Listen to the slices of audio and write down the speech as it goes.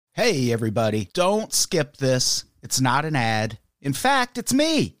Hey, everybody. Don't skip this. It's not an ad. In fact, it's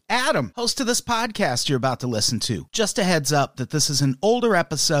me, Adam, host of this podcast you're about to listen to. Just a heads up that this is an older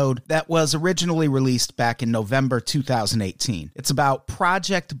episode that was originally released back in November 2018. It's about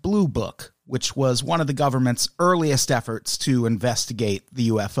Project Blue Book, which was one of the government's earliest efforts to investigate the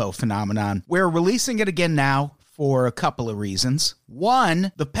UFO phenomenon. We're releasing it again now for a couple of reasons.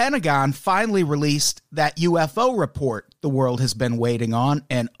 One, the Pentagon finally released that UFO report the world has been waiting on,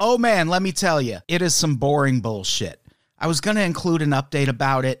 and oh man, let me tell you, it is some boring bullshit. I was going to include an update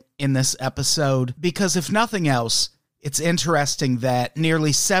about it in this episode because if nothing else, it's interesting that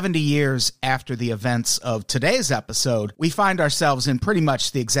nearly 70 years after the events of today's episode, we find ourselves in pretty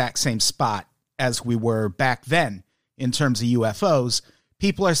much the exact same spot as we were back then in terms of UFOs.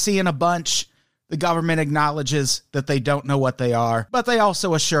 People are seeing a bunch. The government acknowledges that they don't know what they are, but they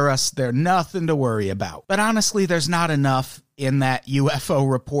also assure us they're nothing to worry about. But honestly, there's not enough in that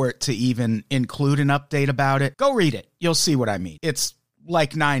UFO report to even include an update about it. Go read it. You'll see what I mean. It's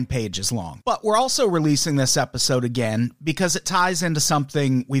like 9 pages long. But we're also releasing this episode again because it ties into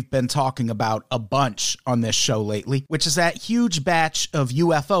something we've been talking about a bunch on this show lately, which is that huge batch of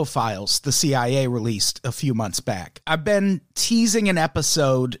UFO files the CIA released a few months back. I've been teasing an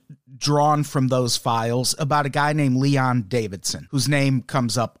episode drawn from those files about a guy named Leon Davidson, whose name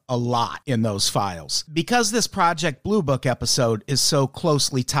comes up a lot in those files. Because this Project Blue Book episode is so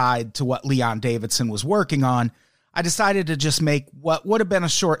closely tied to what Leon Davidson was working on, I decided to just make what would have been a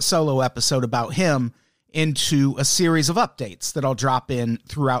short solo episode about him into a series of updates that I'll drop in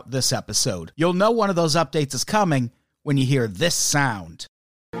throughout this episode. You'll know one of those updates is coming when you hear this sound.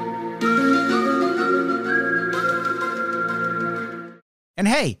 And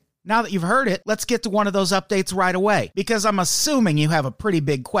hey, now that you've heard it, let's get to one of those updates right away, because I'm assuming you have a pretty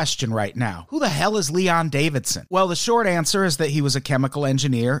big question right now. Who the hell is Leon Davidson? Well, the short answer is that he was a chemical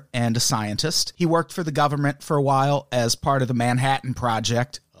engineer and a scientist. He worked for the government for a while as part of the Manhattan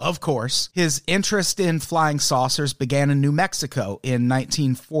Project. Of course, his interest in flying saucers began in New Mexico in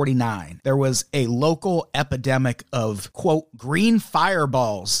 1949. There was a local epidemic of, quote, green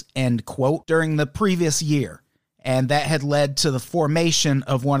fireballs, end quote, during the previous year. And that had led to the formation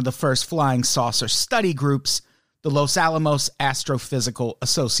of one of the first flying saucer study groups, the Los Alamos Astrophysical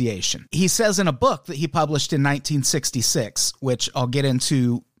Association. He says in a book that he published in 1966, which I'll get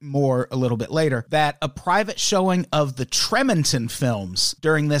into more a little bit later, that a private showing of the Tremonton films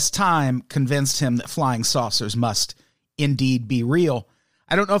during this time convinced him that flying saucers must indeed be real.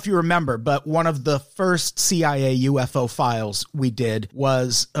 I don't know if you remember, but one of the first CIA UFO files we did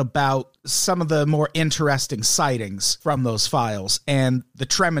was about some of the more interesting sightings from those files, and the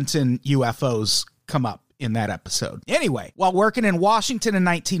Tremonton UFOs come up in that episode. Anyway, while working in Washington in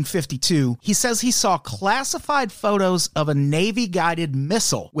 1952, he says he saw classified photos of a Navy-guided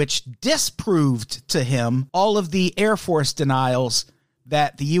missile, which disproved to him all of the Air Force denials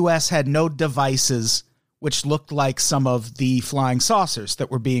that the U.S. had no devices which looked like some of the flying saucers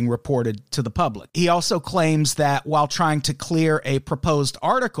that were being reported to the public. He also claims that while trying to clear a proposed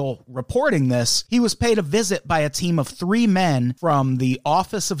article reporting this, he was paid a visit by a team of 3 men from the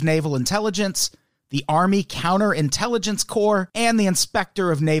Office of Naval Intelligence, the Army Counterintelligence Corps, and the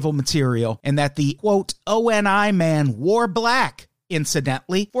Inspector of Naval Material, and that the, quote, ONI man wore black,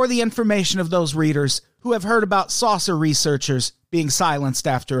 incidentally, for the information of those readers who have heard about saucer researchers being silenced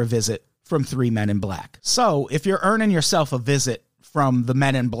after a visit from 3 men in black. So, if you're earning yourself a visit from the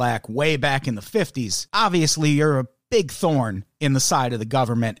men in black way back in the 50s, obviously you're a big thorn in the side of the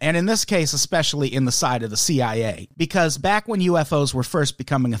government, and in this case, especially in the side of the CIA. Because back when UFOs were first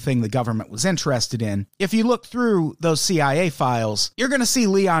becoming a thing the government was interested in, if you look through those CIA files, you're going to see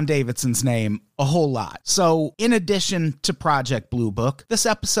Leon Davidson's name a whole lot. So, in addition to Project Blue Book, this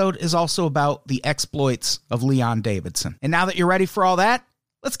episode is also about the exploits of Leon Davidson. And now that you're ready for all that,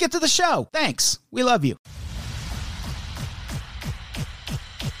 let's get to the show. Thanks. We love you.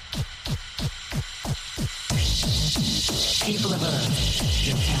 People of Earth,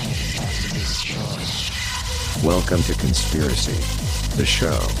 your planet has to be destroyed. Welcome to Conspiracy, the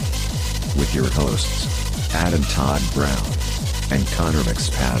show, with your hosts, Adam Todd Brown and Connor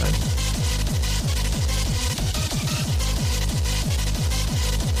McSpadden.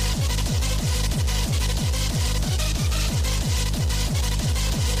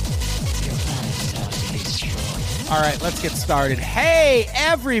 All right, let's get started. Hey,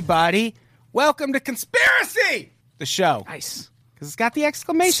 everybody. Welcome to Conspiracy, the show. Nice. Because it's got the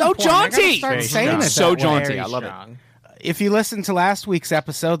exclamation So point. I gotta jaunty. start Very saying strong. it So that way. jaunty. I love it. If you listened to last week's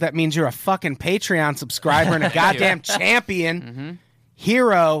episode, that means you're a fucking Patreon subscriber and a goddamn champion,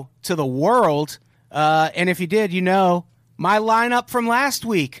 hero to the world. And if you did, you know my lineup from last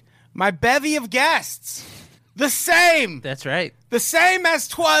week. My bevy of guests, the same That's right. as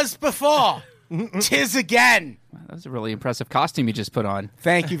 'twas before. 'Tis again. That was a really impressive costume you just put on.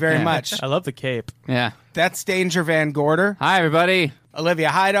 Thank you very much. I love the cape. Yeah. That's Danger Van Gorder. Hi, everybody. Olivia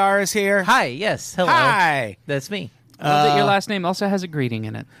Hydar is here. Hi, yes, hello. Hi. That's me. I love that your last name also has a greeting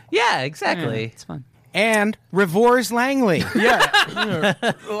in it. Yeah, Yeah, exactly. it's fun. And Revors Langley. Yeah.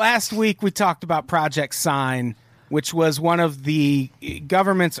 Last week we talked about Project Sign, which was one of the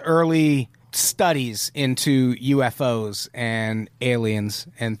government's early studies into UFOs and aliens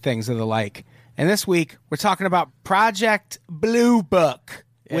and things of the like. And this week we're talking about Project Blue Book,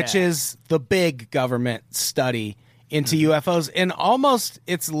 which is the big government study into UFOs. And almost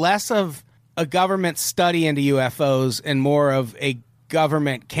it's less of a government study into UFOs and more of a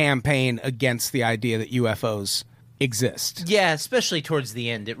government campaign against the idea that UFOs exist. Yeah, especially towards the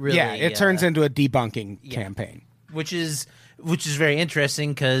end, it really It turns into a debunking campaign. which is very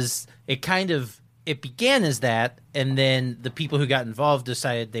interesting because it began as that, and then the people who got involved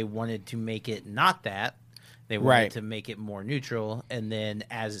decided they wanted to make it not that. They wanted Right. to make it more neutral, and then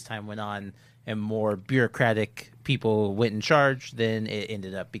as time went on and more bureaucratic people went in charge, then it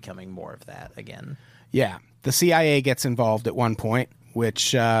ended up becoming more of that again. Yeah. The CIA gets involved at one point,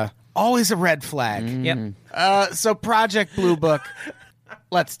 which always a red flag. Yep. So Project Blue Book,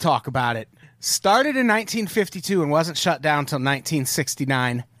 let's talk about it. Started in 1952 and wasn't shut down until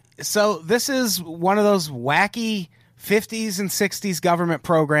 1969. So this is one of those wacky 50s and 60s government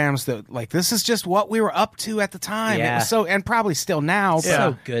programs that, like, this is just what we were up to at the time. It Yeah. was so, and probably still now, but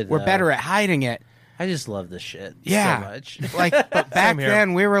So good, we're though. better at hiding it. I just love this shit Yeah. so much. Like, but back here.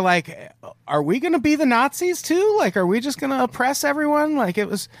 then we were like, are we going to be the Nazis too? Like, are we just going to oppress everyone? Like, it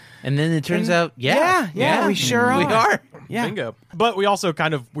was. And then it turns out, Yeah, we sure We are. are. Yeah. Bingo. But we also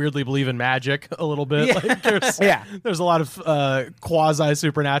kind of weirdly believe in magic a little bit. Like there's a lot of quasi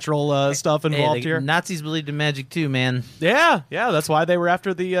supernatural stuff involved Hey, the here. Nazis believed in magic too, man. Yeah, that's why they were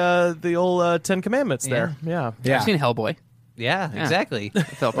after the old Ten Commandments there. Yeah. I've seen Hellboy. Yeah, exactly. It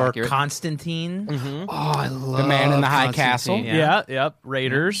felt Or accurate. Constantine. Oh, I love The Man in the High Constantine. Castle. Yeah. Yep.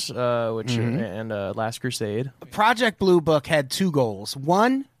 Raiders, which and Last Crusade. Project Blue Book had two goals.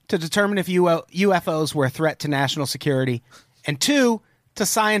 One, to determine if UFOs were a threat to national security, and two, to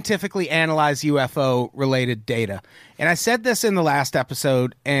scientifically analyze UFO-related data. And I said this in the last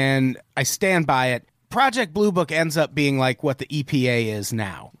episode, and I stand by it. Project Blue Book ends up being like what the EPA is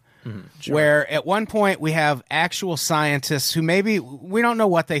now. Where at one point we have actual scientists who maybe we don't know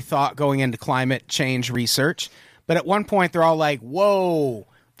what they thought going into climate change research, but at one point they're all like, whoa,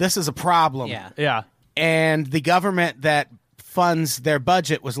 this is a problem. Yeah. Yeah. And the government that funds their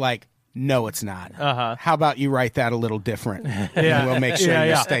budget was like, no, it's not. How about you write that a little different? And we'll make sure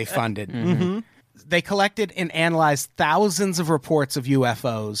you stay funded. They collected and analyzed thousands of reports of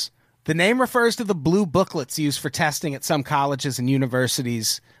UFOs. The name refers to the blue booklets used for testing at some colleges and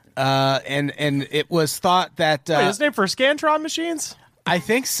universities. And it was thought that Wait, is name for Scantron machines? I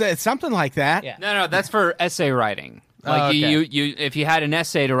think so, it's something like that. Yeah. No, that's for essay writing. Like okay. you, if you had an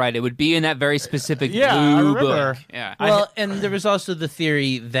essay to write, it would be in that very specific Yeah, I blue remember. book. Yeah. Well, and there was also the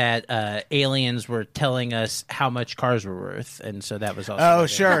theory that aliens were telling us how much cars were worth, and so that was also. Oh,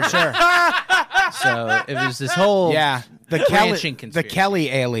 sure. So it was this whole Yeah, the branching the conspiracy. Kelly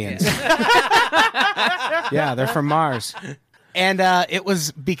aliens. Yeah, they're from Mars. And it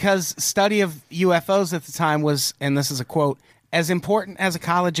was because study of UFOs at the time was, and this is a quote, as important as a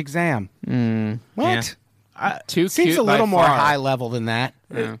college exam. What? Too Seems cute a little by more far. high level than that.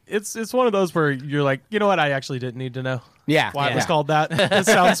 It's one of those where you're like, you know what? I actually didn't need to know. Yeah. Why it was Yeah. called that. It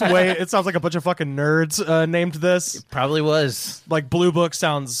sounds like a bunch of fucking nerds named this. Probably was. Like Blue Book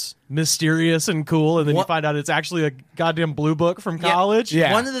sounds mysterious and cool, and then you What- find out it's actually a goddamn Blue Book from college.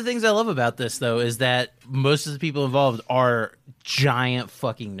 Yeah. One of the things I love about this, though, is that most of the people involved are giant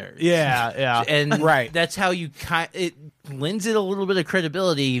fucking nerds. Yeah. And Right. that's how you it lends it a little bit of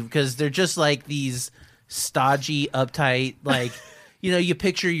credibility because they're just like these stodgy, uptight, like you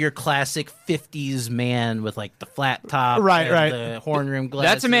picture your classic 50s man with like the flat top, Right, and right. the horn rim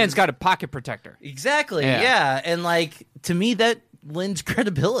glasses. That's a man's got a pocket protector. Exactly. Yeah. Yeah. And like to me that lends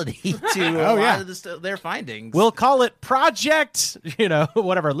credibility to a lot of their findings. We'll call it Project,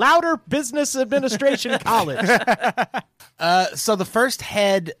 whatever, Louder Business Administration College. So the first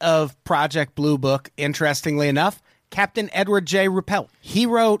head of Project Blue Book, interestingly enough, Captain Edward J. Ruppelt. He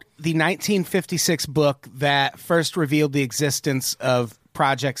wrote the 1956 book that first revealed the existence of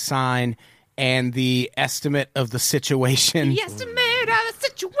Project Sign and the estimate of the situation. the estimate of the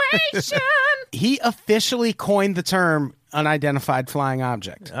situation. He officially coined the term unidentified flying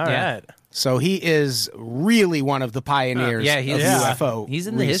object. All right. So he is really one of the pioneers of UFO He's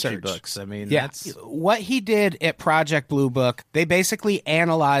in the history research. books. I mean, Yeah. that's... What he did at Project Blue Book, they basically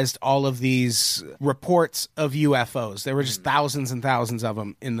analyzed all of these reports of UFOs. There were just thousands and thousands of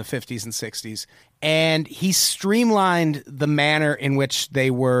them in the 50s and 60s. And he streamlined the manner in which they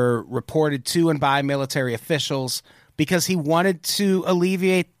were reported to and by military officials because he wanted to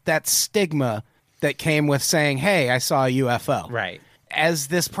alleviate that stigma that came with saying, hey, I saw a UFO. Right. As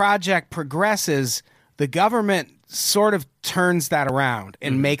this project progresses, the government sort of turns that around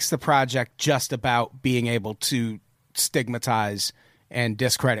and makes the project just about being able to stigmatize and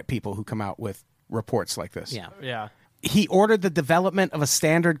discredit people who come out with reports like this. Yeah. Yeah. He ordered the development of a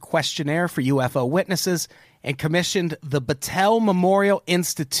standard questionnaire for UFO witnesses and commissioned the Battelle Memorial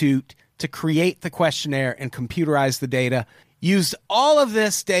Institute to create the questionnaire and computerize the data. Used all of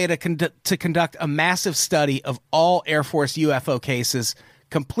this data to conduct a massive study of all Air Force UFO cases.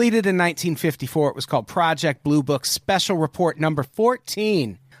 Completed in 1954. It was called Project Blue Book Special Report number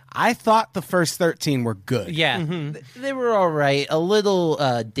 14. I thought the first 13 were good. Yeah. They were all right. A little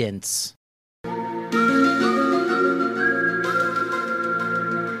dense.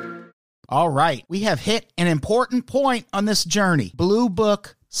 All right, we have hit an important point on this journey. Blue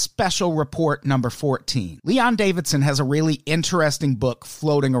Book Special Report number 14. Leon Davidson has a really interesting book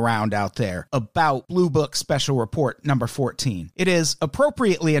floating around out there about Blue Book Special Report number 14. It is,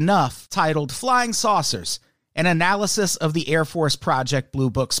 appropriately enough, titled Flying Saucers, an analysis of the Air Force Project Blue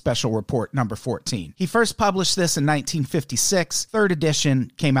Book Special Report number 14. He first published this in 1956. Third edition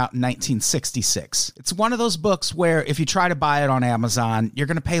came out in 1966. It's one of those books where if you try to buy it on Amazon, you're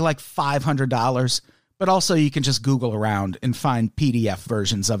going to pay like $500, but also you can just Google around and find PDF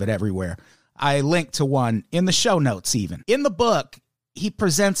versions of it everywhere. I linked to one in the show notes even. In the book, he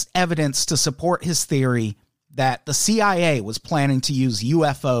presents evidence to support his theory that the CIA was planning to use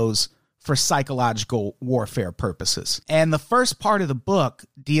UFOs for psychological warfare purposes. And the first part of the book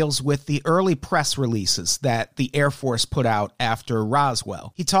deals with the early press releases that the Air Force put out after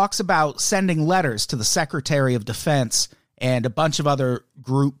Roswell. He talks about sending letters to the Secretary of Defense and a bunch of other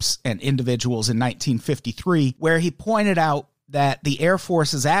groups and individuals in 1953, where he pointed out that the Air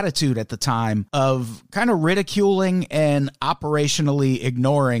Force's attitude at the time of kind of ridiculing and operationally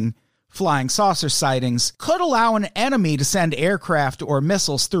ignoring flying saucer sightings could allow an enemy to send aircraft or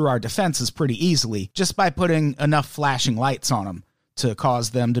missiles through our defenses pretty easily just by putting enough flashing lights on them to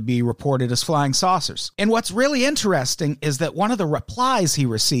cause them to be reported as flying saucers. And what's really interesting is that one of the replies he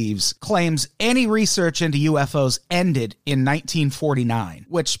receives claims any research into UFOs ended in 1949,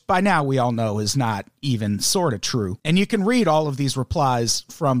 which by now we all know is not even sort of true. And you can read all of these replies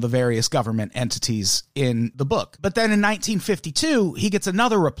from the various government entities in the book. But then in 1952, he gets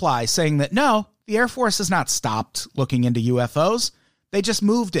another reply saying that no, the Air Force has not stopped looking into UFOs. They just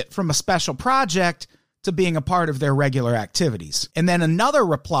moved it from a special project to being a part of their regular activities. And then another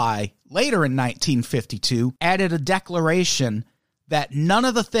reply later in 1952 added a declaration that none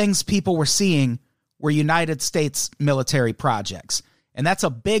of the things people were seeing were United States military projects. And that's a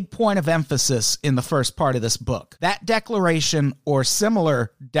big point of emphasis in the first part of this book. That declaration or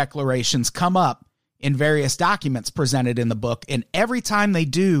similar declarations come up in various documents presented in the book, and every time they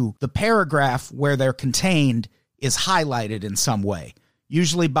do, the paragraph where they're contained is highlighted in some way,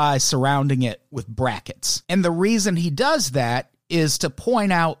 usually by surrounding it with brackets. And the reason he does that is to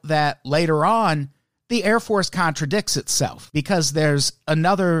point out that later on, the Air Force contradicts itself because there's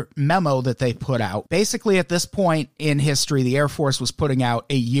another memo that they put out. Basically, at this point in history, the Air Force was putting out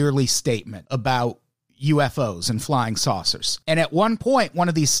a yearly statement about UFOs and flying saucers. And at one point, one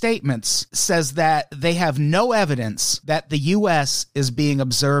of these statements says that they have no evidence that the U.S. is being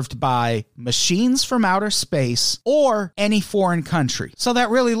observed by machines from outer space or any foreign country. So that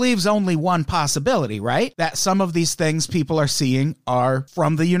really leaves only one possibility, right? That some of these things people are seeing are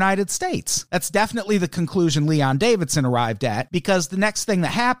from the United States. That's definitely the conclusion Leon Davidson arrived at, because the next thing that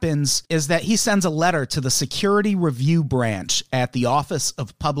happens is that he sends a letter to the Security Review Branch at the Office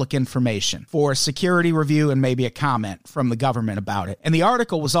of Public Information for security review and maybe a comment from the government about it. And the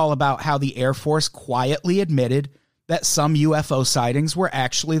article was all about how the Air Force quietly admitted that some UFO sightings were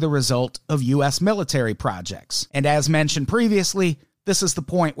actually the result of U.S. military projects. And as mentioned previously, this is the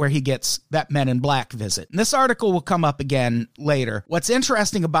point where he gets that Men in Black visit. And this article will come up again later. What's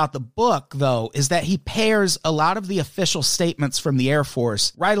interesting about the book, though, is that he pairs a lot of the official statements from the Air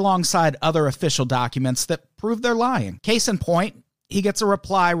Force right alongside other official documents that prove they're lying. Case in point, he gets a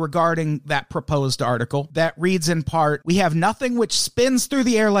reply regarding that proposed article that reads in part, "We have nothing which spins through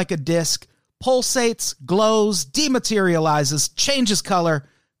the air like a disc, pulsates, glows, dematerializes, changes color,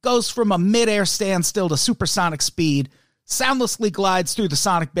 goes from a mid-air standstill to supersonic speed, soundlessly glides through the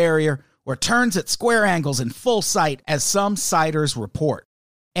sonic barrier, or turns at square angles in full sight, as some sighters report.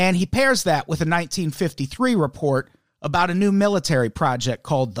 And he pairs that with a 1953 report about a new military project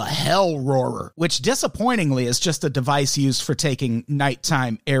called the Hell Roarer, which disappointingly is just a device used for taking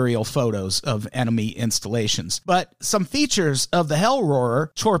nighttime aerial photos of enemy installations. But some features of the Hell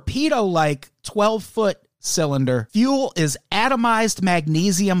Roarer: torpedo-like 12-foot cylinder. Fuel is atomized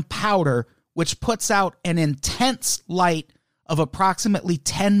magnesium powder, which puts out an intense light of approximately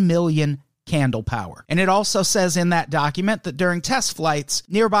 10 million candle power. And it also says in that document that during test flights,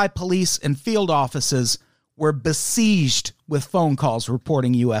 nearby police and field offices were besieged with phone calls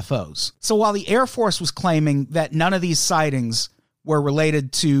reporting UFOs. So while the Air Force was claiming that none of these sightings were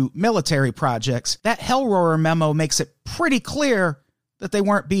related to military projects, that Hell Roarer memo makes it pretty clear that they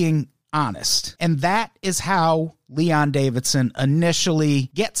weren't being honest. And that is how Leon Davidson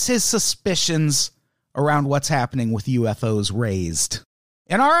initially gets his suspicions around what's happening with UFOs raised.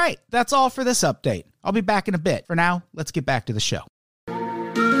 And all right, that's all for this update. I'll be back in a bit. For now, let's get back to the show.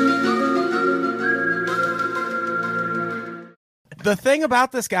 The thing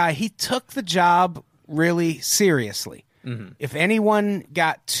about this guy, he took the job really seriously. Mm-hmm. If anyone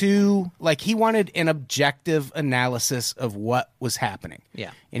got too, he wanted an objective analysis of what was happening.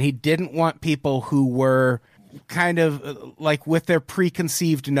 Yeah. And he didn't want people who were kind of with their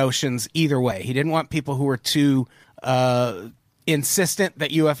preconceived notions either way. He didn't want people who were too insistent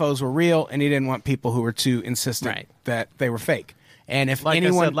that UFOs were real, and he didn't want people who were too insistent that they were fake. And if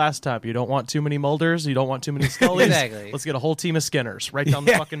anyone, I said last time, you don't want too many Mulders, you don't want too many Scullys. Exactly. Let's get a whole team of Skinners right down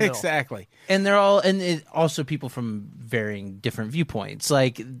the fucking middle. Exactly. And they're also people from varying different viewpoints,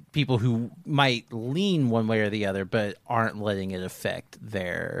 like people who might lean one way or the other, but aren't letting it affect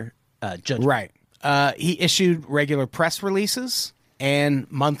their judgment. Right. He issued regular press releases and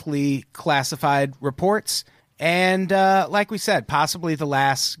monthly classified reports. And like we said, possibly the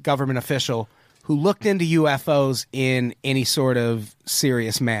last government official who looked into UFOs in any sort of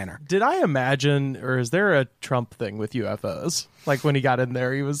serious manner. Did I imagine, or is there a Trump thing with UFOs? Like when he got in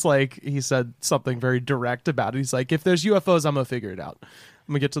there, he said something very direct about it. He's like, if there's UFOs, I'm going to figure it out.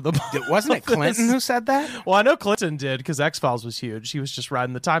 I'm going to get to the bottom. Wasn't it Clinton who said that? Well, I know Clinton did because X-Files was huge. He was just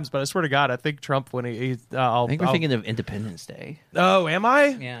riding the times. But I swear to God, I think Trump, when I think we're thinking of Independence Day. Oh, am I?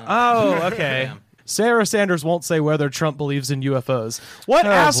 Yeah. Oh, okay. Yeah. Sarah Sanders won't say whether Trump believes in UFOs. What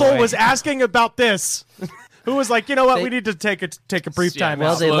asshole was asking about this? Who was like, you know what, we need to take a brief time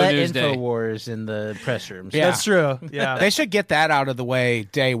well, out. They let Newsday. InfoWars in the press rooms. Yeah. That's true. Yeah. They should get that out of the way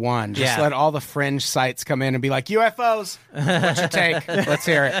day one. Just let all the fringe sites come in and be like, UFOs, what's your take? Let's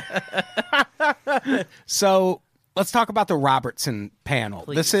hear it. So let's talk about the Robertson panel.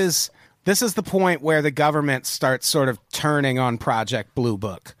 Please. This is the point where the government starts sort of turning on Project Blue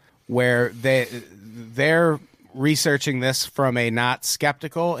Book, where they're researching this from a not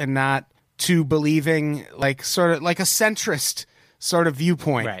skeptical and not too believing, sort of like a centrist sort of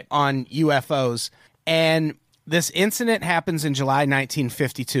viewpoint on UFOs. And this incident happens in July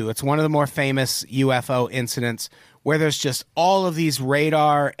 1952. It's one of the more famous UFO incidents where there's just all of these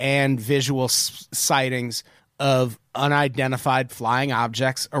radar and visual sightings of unidentified flying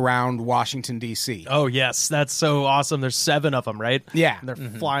objects around Washington, D.C. Oh, yes. That's so awesome. There's 7 of them, right? Yeah. And they're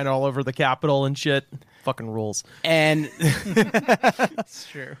flying all over the Capitol and shit. Fucking rules. And That's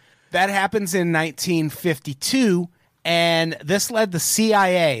true. That happens in 1952, and this led the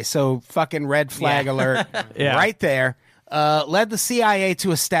CIA, so fucking red flag alert right there, led the CIA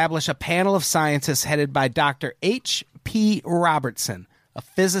to establish a panel of scientists headed by Dr. H.P. Robertson, a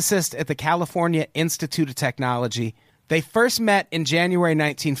physicist at the California Institute of Technology. They first met in January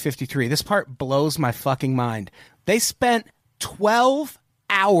 1953. This part blows my fucking mind. They spent 12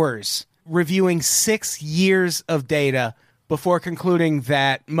 hours reviewing 6 years of data before concluding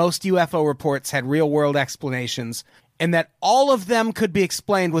that most UFO reports had real-world explanations and that all of them could be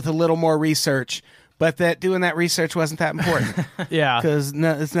explained with a little more research, but that doing that research wasn't that important. Yeah. Because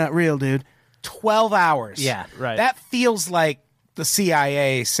it's not real, dude. 12 hours. Yeah. Right. That feels like the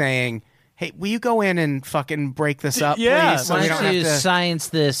CIA saying, hey, will you go in and fucking break this up, Yeah. please? So Why we don't don't you have to... science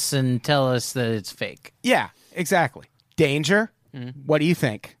this and tell us that it's fake? Yeah, exactly. Danger? What do you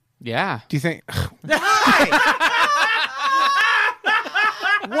think? Yeah. Do you think... Why?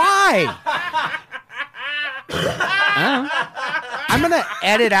 Why? I'm going to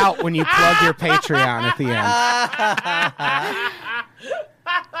edit out when you plug your Patreon at the end.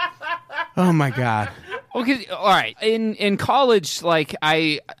 Oh, my God. Well, 'cause, all right, in college, like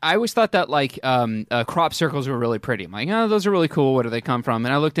I always thought that like crop circles were really pretty. I'm like, oh, those are really cool. Where do they come from?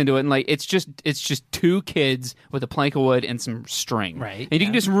 And I looked into it, and like it's just two kids with a plank of wood and some string, Right, And you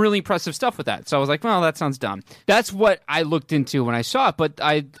can do some really impressive stuff with that. So I was like, well, that sounds dumb. That's what I looked into when I saw it. But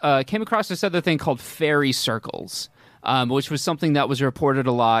I came across this other thing called fairy circles. Which was something that was reported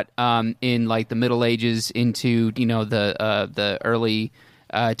a lot in like the Middle Ages into the early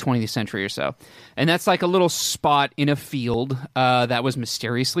 20th century or so, and that's like a little spot in a field that was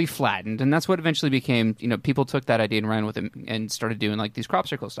mysteriously flattened, and that's what eventually became. People took that idea and ran with it and started doing like these crop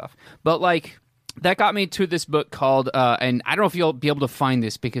circle stuff. But like that got me to this book called, and I don't know if you'll be able to find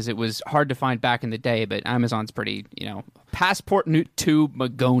this because it was hard to find back in the day, but Amazon's pretty, Passport to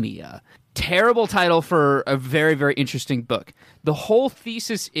Magonia. Terrible title for a very, very interesting book. The whole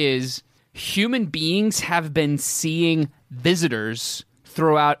thesis is human beings have been seeing visitors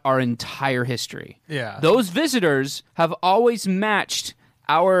throughout our entire history. Yeah. Those visitors have always matched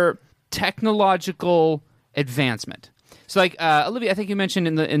our technological advancement. So, like Olivia, I think you mentioned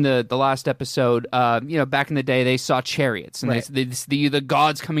in the last episode, back in the day they saw chariots, and the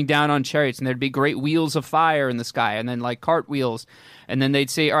gods coming down on chariots, and there'd be great wheels of fire in the sky, and then like cartwheels, and then they'd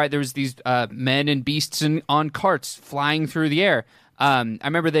say, all right, there was these men and beasts on carts flying through the air. I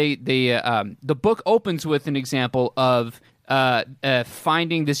remember the book opens with an example of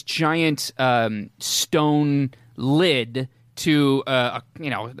finding this giant stone lid to a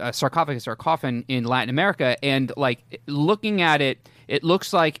sarcophagus or a coffin in Latin America, and like looking at it, it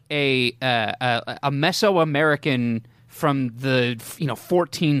looks like a Mesoamerican from the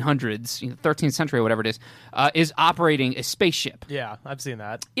 1400s, 13th century or whatever it is operating a spaceship. Yeah, I've seen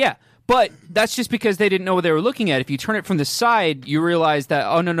that. Yeah. But that's just because they didn't know what they were looking at. If you turn it from the side, you realize that,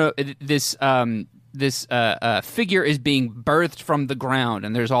 oh, no, this figure is being birthed from the ground,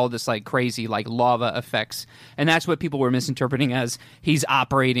 and there's all this like crazy like lava effects, and that's what people were misinterpreting as he's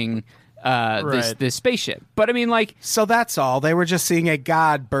operating this spaceship. But I mean, like, So that's all. They were just seeing a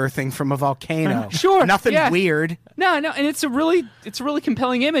god birthing from a volcano. Sure, Nothing yeah. weird. No, and it's a really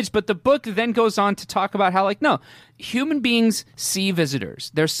compelling image. But the book then goes on to talk about how, like, no, human beings see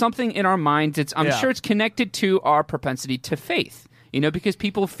visitors. There's something in our minds. I'm sure it's connected to our propensity to faith. Because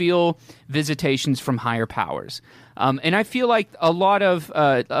people feel visitations from higher powers. And I feel like a lot of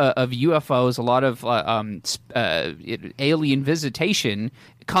UFOs, a lot of alien visitation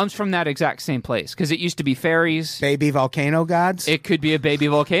comes from that exact same place. Because it used to be fairies. Baby volcano gods? It could be a baby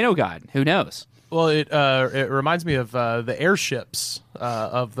volcano god. Who knows? Well, it reminds me of the airships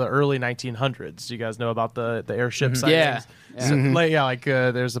of the early 1900s. You guys know about the airship sightings? Yeah. So,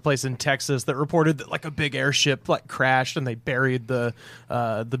 there's a place in Texas that reported that like a big airship like crashed and they buried the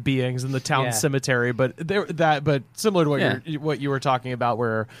beings in the town cemetery. But similar to what you were talking about,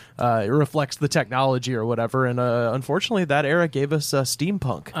 where it reflects the technology or whatever. And unfortunately, that era gave us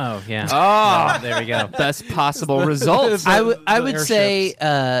steampunk. Oh yeah. Oh, there we go. best possible results. I would airships.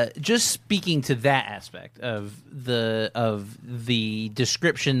 say just speaking to that aspect of the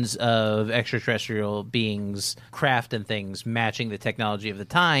descriptions of extraterrestrial beings, craft and things matching the technology of the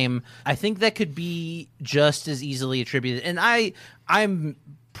time, I think that could be just as easily attributed. And I'm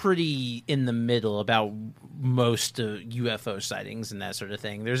pretty in the middle about most UFO sightings and that sort of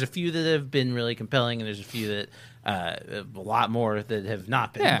thing. There's a few that have been really compelling, and there's a few that a lot more that have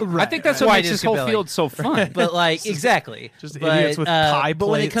not been. Yeah, I think that's what quite makes as this whole compelling. field so fun. But like exactly, Just idiots with pie But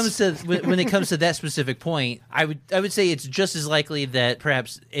when it plates. comes to that specific point, I would say it's just as likely that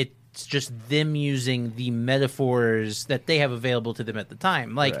perhaps it's just them using the metaphors that they have available to them at the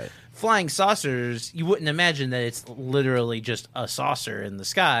time, like flying saucers. You wouldn't imagine that it's literally just a saucer in the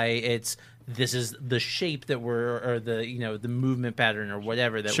sky. This is the shape that or the movement pattern or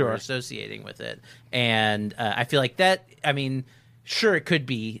whatever that we're associating with it. And I feel like that, I mean, sure, it could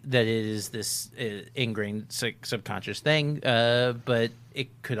be that it is this ingrained subconscious thing, but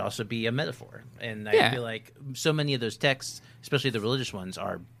it could also be a metaphor. And I feel like so many of those texts, especially the religious ones,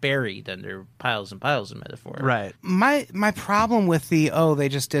 are buried under piles and piles of metaphor. Right. My problem with they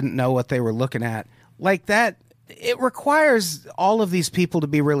just didn't know what they were looking at, like that. It requires all of these people to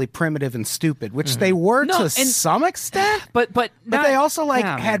be really primitive and stupid, which they were to some extent. But they also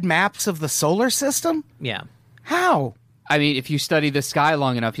had maps of the solar system. Yeah. How? I mean, if you study the sky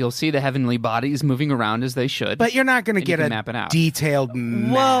long enough, you'll see the heavenly bodies moving around as they should. But you're not going to And you get can map it a out. detailed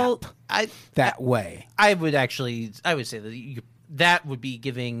map Well, that way. I would say that that would be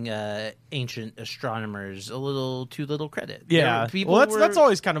giving ancient astronomers a little too little credit. Yeah, that's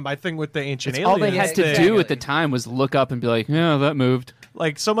always kind of my thing with the ancient aliens. All they had to thing. do at the time was look up and be like, yeah, that moved.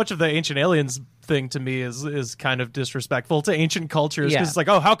 Like, so much of the ancient aliens thing to me is kind of disrespectful to ancient cultures, because Yeah. it's like,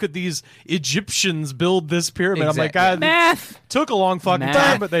 oh, how could these Egyptians build this pyramid? I'm like, Exactly. God, Math. took a long fucking Math.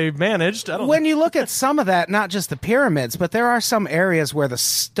 time, but they managed. I don't When you look at some of that, not just the pyramids, but there are some areas where the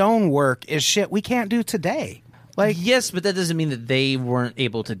stonework is shit we can't do today. Like, Yes, but that doesn't mean that they weren't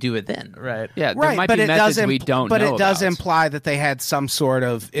able to do it then. right. Yeah, there right, might but be it methods does we don't but know it does about. imply that they had some sort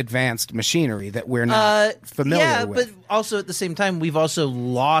of advanced machinery that we're not familiar yeah, with. but also at the same time, we've also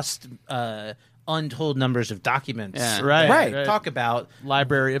lost untold numbers of documents. Yeah. Right, Right. right. Talk about.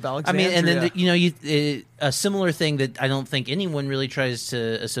 Library of I Alexandria. mean, and then a similar thing that I don't think anyone really tries to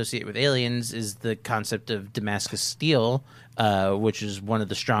associate with aliens is the concept of Damascus steel, which is one of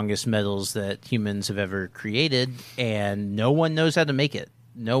the strongest metals that humans have ever created, and no one knows how to make it.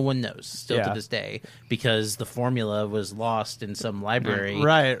 No one knows still Yeah. to this day, because the formula was lost in some library,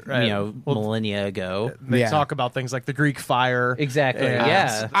 Right. millennia ago. They Yeah. talk about things like the Greek fire. Exactly. and-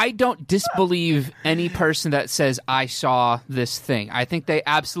 Yeah. I don't disbelieve any person that says I saw this thing. I think they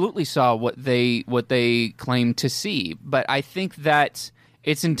absolutely saw what they claim to see, but I think that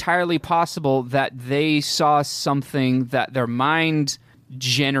it's entirely possible that they saw something that their mind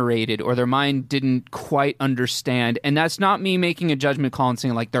generated or their mind didn't quite understand. And that's not me making a judgment call and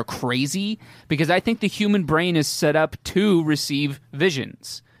saying like they're crazy, because I think the human brain is set up to receive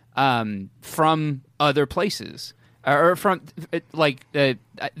visions from other places. Or from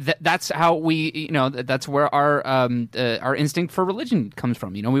that's how we, that's where our instinct for religion comes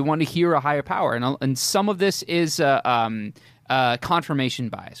from. We want to hear a higher power, and some of this is confirmation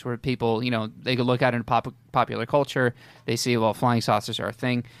bias, where people, they could look at it in popular culture, they see, well, flying saucers are a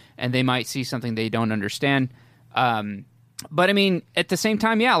thing, and they might see something they don't understand. But I mean, at the same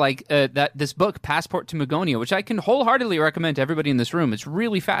time, yeah, like that this book, Passport to Magonia, which I can wholeheartedly recommend to everybody in this room. It's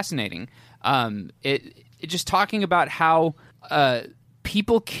really fascinating. It just talking about how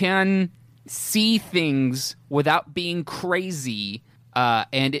people can see things without being crazy,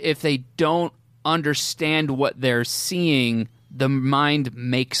 and if they don't understand what they're seeing, the mind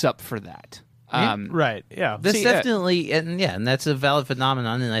makes up for that. Right. Yeah. This definitely, and that's a valid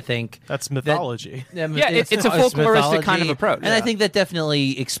phenomenon, and I think That's mythology. Yeah, it's a folkloristic kind of approach. And I think that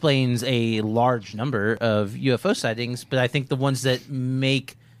definitely explains a large number of UFO sightings, but I think the ones that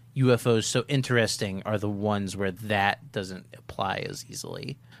make UFOs so interesting are the ones where that doesn't apply as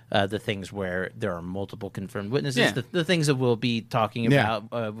easily. The things where there are multiple confirmed witnesses, Yeah. the things that we'll be talking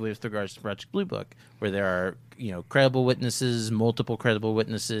about with regards to Project Blue Book, where there are credible witnesses, multiple credible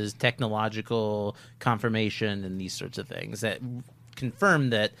witnesses, technological confirmation, and these sorts of things that confirm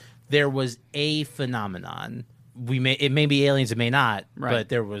that there was a phenomenon. It may be aliens, it may not, Right. but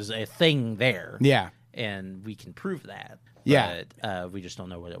there was a thing there. Yeah. And we can prove that. Yeah. But we just don't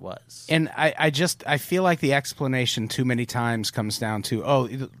know what it was. And I feel like the explanation too many times comes down to, oh,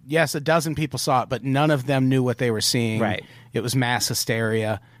 yes, a dozen people saw it, but none of them knew what they were seeing. Right. It was mass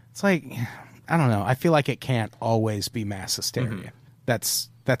hysteria. It's like, I don't know. I feel like it can't always be mass hysteria. That's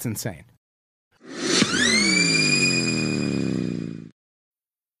insane.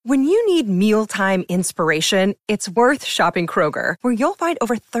 When you need mealtime inspiration, it's worth shopping Kroger, where you'll find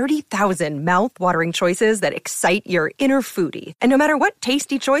over 30,000 mouth-watering choices that excite your inner foodie. And no matter what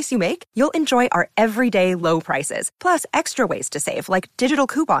tasty choice you make, you'll enjoy our everyday low prices, plus extra ways to save, like digital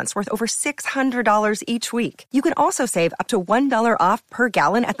coupons worth over $600 each week. You can also save up to $1 off per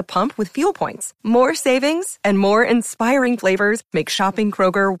gallon at the pump with fuel points. More savings and more inspiring flavors make shopping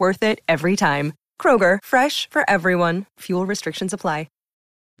Kroger worth it every time. Kroger, fresh for everyone. Fuel restrictions apply.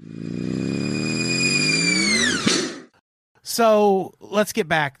 So let's get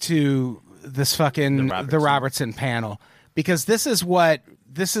back to this fucking the Robertson panel, because this is like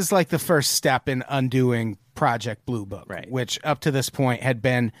the first step in undoing Project Blue Book, Right. which up to this point had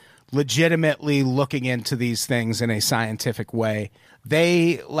been legitimately looking into these things in a scientific way.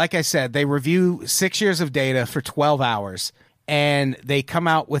 They, like I said, they review 6 years of data for 12 hours, and they come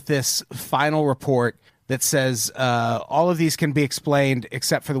out with this final report that says all of these can be explained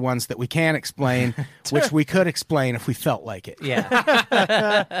except for the ones that we can't explain, which we could explain if we felt like it.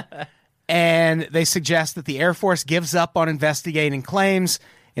 Yeah. And they suggest that the Air Force gives up on investigating claims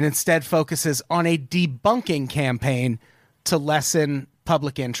and instead focuses on a debunking campaign to lessen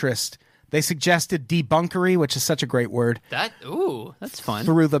public interest. They suggested debunkery, which is such a great word, That's fun.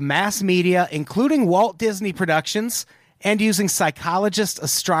 through the mass media, including Walt Disney Productions, and using psychologists,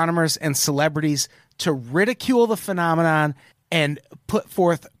 astronomers, and celebrities to ridicule the phenomenon and put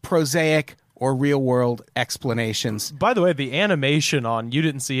forth prosaic or real-world explanations. By the way, the animation on "You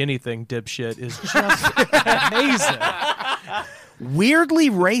Didn't See Anything, Dipshit" is just amazing.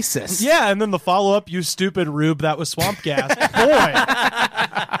 Weirdly racist. Yeah, and then the follow-up, "You stupid rube, that was swamp gas."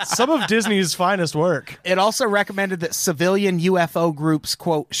 Boy, some of Disney's finest work. It also recommended that civilian UFO groups,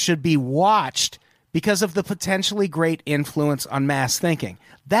 quote, should be watched because of the potentially great influence on mass thinking.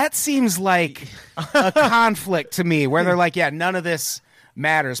 That seems like a conflict to me, where they're like, yeah, none of this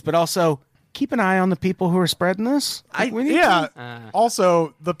matters, but also keep an eye on the people who are spreading this.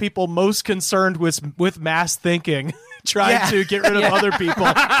 Also, the people most concerned with mass thinking trying to get rid of other people.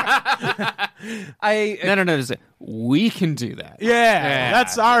 No. We can do that. Yeah,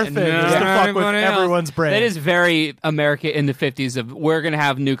 that's our thing. Is to fuck with everyone's brain. That is very America in the 50s of we're going to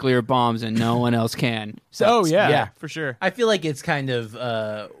have nuclear bombs and no one else can. So, for sure. I feel like it's kind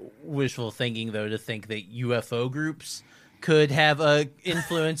of wishful thinking, though, to think that UFO groups could have a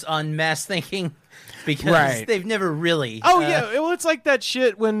influence on mass thinking, because they've never really. Well, it's like that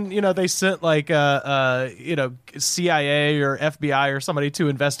shit when they sent like CIA or FBI or somebody to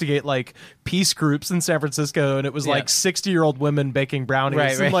investigate like peace groups in San Francisco, and it was like 60-year-old women baking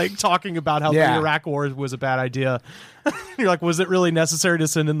brownies and like talking about how the Iraq War was a bad idea. You're like, was it really necessary to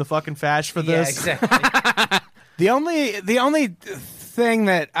send in the fucking fash for this? Yeah, exactly. The only thing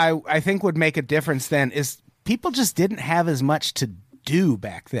that I think would make a difference then is people just didn't have as much to do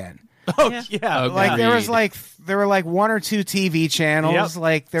back then. Like there were like one or two TV channels,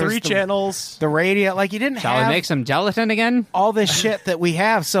 like there was 3 channels, the radio. Like you didn't Shall have we make some gelatin again? all this shit that we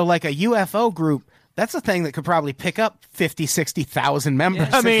have. So like a UFO group, that's a thing that could probably pick up 50, 60,000 members.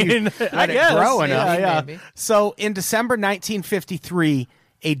 I mean, let it grow enough. Maybe. So in December 1953,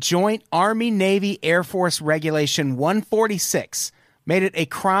 a joint Army-Navy Air Force Regulation 146 made it a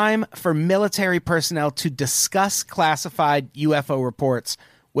crime for military personnel to discuss classified UFO reports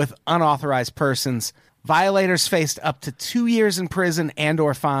with unauthorized persons. Violators faced up to 2 years in prison and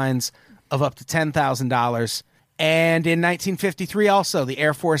or fines of up to $10,000. And in 1953 also, the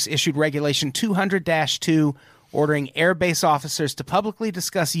Air Force issued Regulation 200-2, ordering Air Base officers to publicly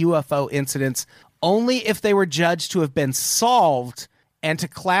discuss UFO incidents only if they were judged to have been solved, and to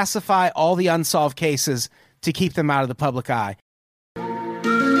classify all the unsolved cases to keep them out of the public eye.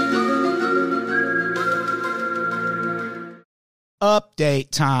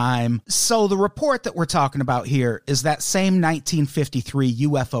 Update time. So the report that we're talking about here is that same 1953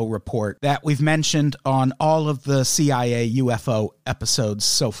 UFO report that we've mentioned on all of the CIA UFO episodes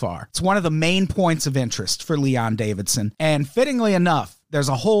so far. It's one of the main points of interest for Leon Davidson, and fittingly enough, there's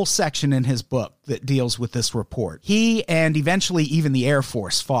a whole section in his book that deals with this report. He and eventually even the Air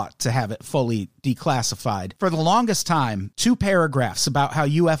Force fought to have it fully declassified. For the longest time, 2 paragraphs about how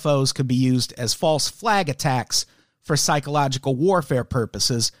UFOs could be used as false flag attacks for psychological warfare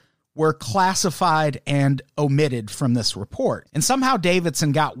purposes were classified and omitted from this report. And somehow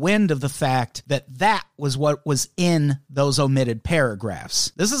Davidson got wind of the fact that that was what was in those omitted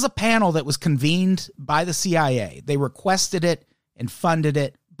paragraphs. This is a panel that was convened by the CIA. They requested it and funded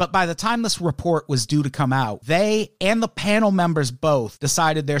it. But by the time this report was due to come out, they and the panel members both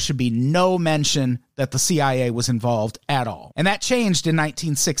decided there should be no mention that the CIA was involved at all. And that changed in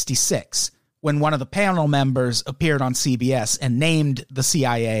 1966, when one of the panel members appeared on CBS and named the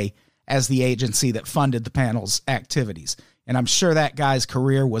CIA as the agency that funded the panel's activities. And I'm sure that guy's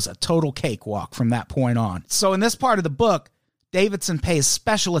career was a total cakewalk from that point on. So in this part of the book, Davidson pays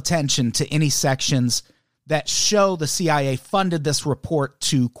special attention to any sections that show the CIA funded this report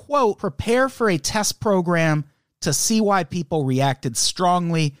to, quote, prepare for a test program to see why people reacted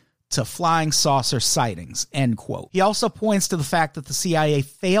strongly to flying saucer sightings, end quote. He also points to the fact that the CIA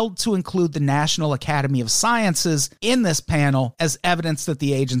failed to include the National Academy of Sciences in this panel as evidence that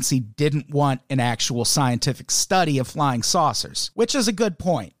the agency didn't want an actual scientific study of flying saucers, which is a good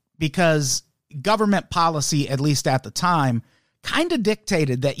point, because government policy, at least at the time, kind of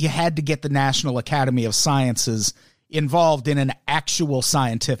dictated that you had to get the National Academy of Sciences involved in an actual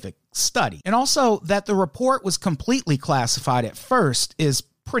scientific study. And also that the report was completely classified at first is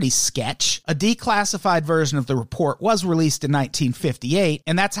pretty sketch. A declassified version of the report was released in 1958,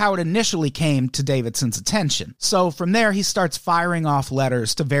 and that's how it initially came to Davidson's attention. So from there, he starts firing off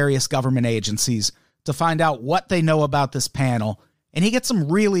letters to various government agencies to find out what they know about this panel, and he gets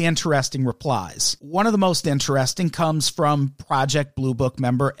some really interesting replies. One of the most interesting comes from Project Blue Book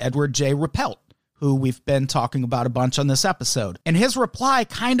member Edward J. Ruppelt, who we've been talking about a bunch on this episode. And his reply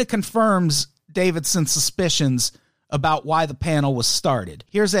kind of confirms Davidson's suspicions about why the panel was started.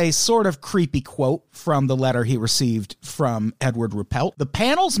 Here's a sort of creepy quote from the letter he received from Edward Ruppelt. The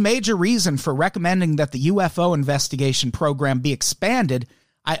panel's major reason for recommending that the UFO investigation program be expanded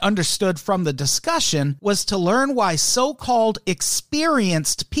I understood from the discussion was to learn why so-called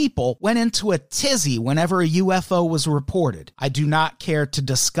experienced people went into a tizzy whenever a UFO was reported. I do not care to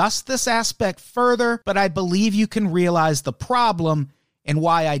discuss this aspect further, but I believe you can realize the problem and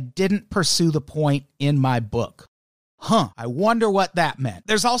why I didn't pursue the point in my book. I wonder what that meant.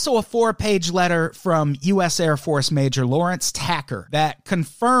 There's also a 4-page letter from U.S. Air Force Major Lawrence Tacker that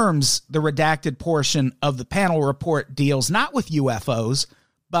confirms the redacted portion of the panel report deals not with UFOs,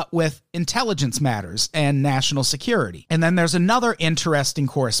 but with intelligence matters and national security. And then there's another interesting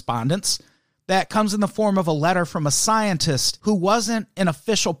correspondence that comes in the form of a letter from a scientist who wasn't an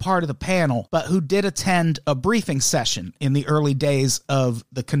official part of the panel, but who did attend a briefing session in the early days of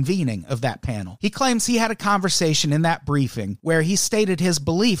the convening of that panel. He claims he had a conversation in that briefing where he stated his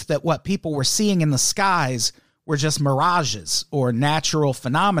belief that what people were seeing in the skies were just mirages or natural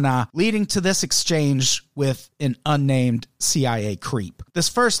phenomena, leading to this exchange with an unnamed CIA creep. This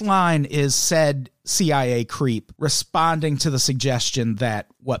first line is said CIA creep responding to the suggestion that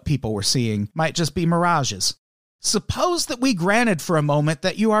what people were seeing might just be mirages. Suppose that we granted for a moment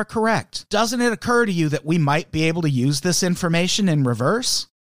that you are correct. Doesn't it occur to you that we might be able to use this information in reverse?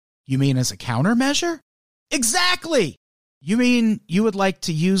 You mean as a countermeasure? Exactly! You mean you would like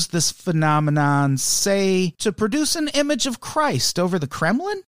to use this phenomenon, say, to produce an image of Christ over the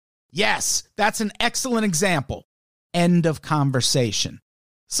Kremlin? Yes, that's an excellent example. End of conversation.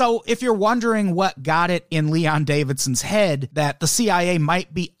 So if you're wondering what got it in Leon Davidson's head that the CIA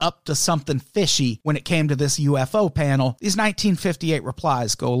might be up to something fishy when it came to this UFO panel, these 1958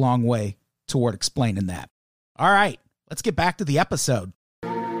 replies go a long way toward explaining that. All right, let's get back to the episode.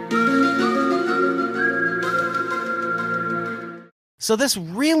 So this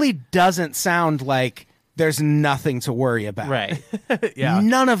really doesn't sound like there's nothing to worry about. Right. Yeah.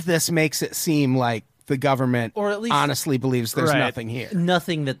 None of this makes it seem like the government Or at least- honestly believes there's Right. nothing here.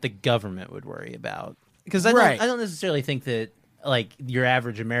 Nothing that the government would worry about. Because I don't necessarily think that like your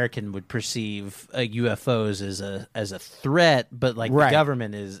average American would perceive UFOs as a threat, but like Right. the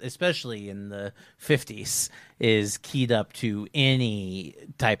government is, especially in the 50s, is keyed up to any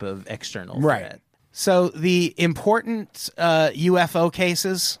type of external threat. So the important UFO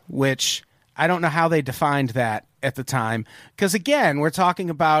cases, which I don't know how they defined that at the time, because again, we're talking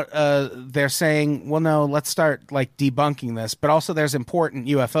about they're saying, well, no, let's start like debunking this, but also there's important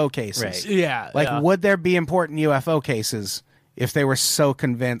UFO cases. Right. Yeah. Like, yeah. would there be important UFO cases if they were so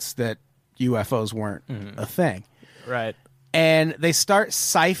convinced that UFOs weren't a thing? Right. And they start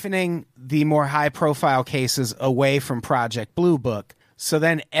siphoning the more high-profile cases away from Project Blue Book. So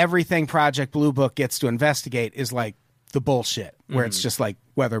then everything Project Blue Book gets to investigate is like the bullshit, where it's just like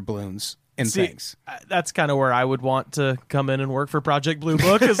weather balloons and See, things. that's kind of where I would want to come in and work for Project Blue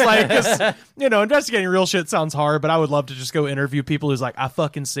Book. Is like, 'cause, investigating real shit sounds hard, but I would love to just go interview people who's like, I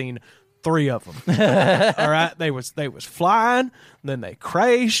fucking seen 3 of them. All right, they was flying, then they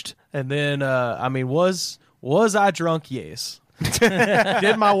crashed, and then was I drunk? Yes.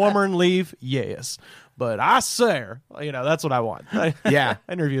 Did my woman leave? Yes. But I swear, that's what I want. Yeah.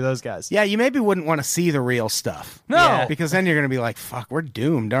 Interview those guys. Yeah, you maybe wouldn't want to see the real stuff. No. Yeah. Because then you're going to be like, fuck, we're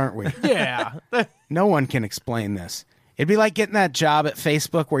doomed, aren't we? Yeah. No one can explain this. It'd be like getting that job at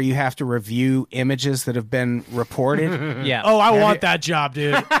Facebook where you have to review images that have been reported. Yeah. Oh, I want that job,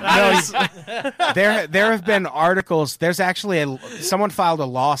 dude. There have been articles. There's actually someone filed a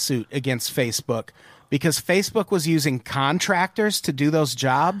lawsuit against Facebook because Facebook was using contractors to do those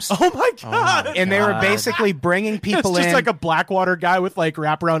jobs. Oh my god! And they were basically bringing It's people just in. like a Blackwater guy with like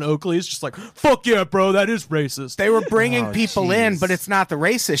wraparound Oakley's, just like, fuck yeah, bro, that is racist. They were bringing people in, jeez. but it's not the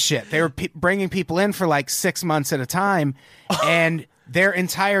racist shit. They were bringing people in for like 6 months at a time, and their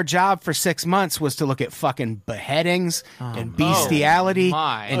entire job for 6 months was to look at fucking beheadings and bestiality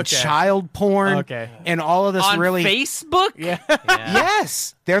my. and Okay. child porn Okay. and all of this On really. Facebook? Yeah.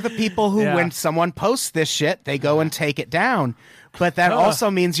 Yes, they're the people who, Yeah. when someone posts this shit, they go and take it down. But that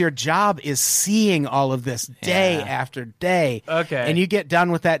also means your job is seeing all of this day after day. Okay. And you get done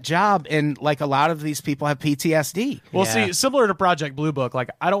with that job, and like a lot of these people have PTSD. Well, Yeah. see, similar to Project Blue Book, like,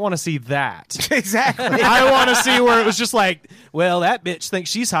 I don't want to see that. Exactly. I want to see where it was just like, well, that bitch thinks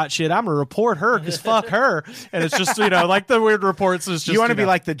she's hot shit. I'm going to report her because fuck her. And it's just, like the weird reports is just. You want to be know-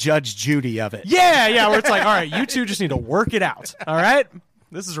 like the Judge Judy of it. Yeah, where it's like, all right, you two just need to work it out. All right?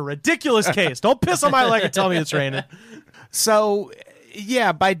 This is a ridiculous case. Don't piss on my leg and tell me it's raining. So,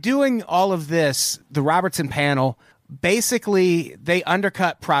 yeah, by doing all of this, the Robertson panel, basically, they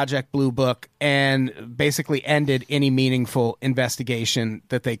undercut Project Blue Book and basically ended any meaningful investigation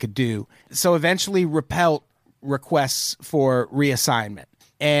that they could do. So eventually repelled requests for reassignment.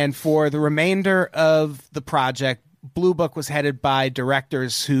 And for the remainder of the project, Blue Book was headed by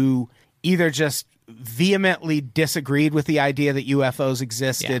directors who either just vehemently disagreed with the idea that UFOs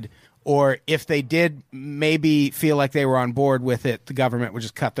existed, or if they did maybe feel like they were on board with it, the government would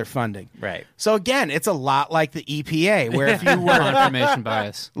just cut their funding. Right. So again, it's a lot like the EPA, where if you were Confirmation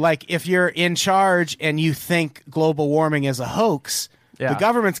bias. like if you're in charge and you think global warming is a hoax, the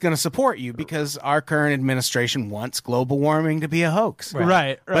government's going to support you because our current administration wants global warming to be a hoax.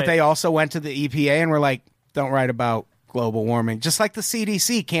 Right. But they also went to the EPA and were like, don't write about global warming. Just like the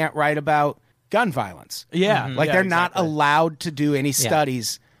CDC can't write about gun violence. Yeah. Like they're not allowed to do any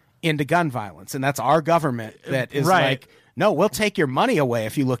studies into gun violence. And that's our government that is like, no, we'll take your money away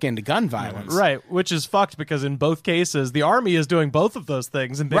if you look into gun violence. Right, which is fucked because in both cases, the Army is doing both of those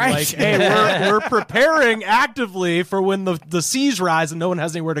things and being Right. like, hey, we're preparing actively for when the seas rise and no one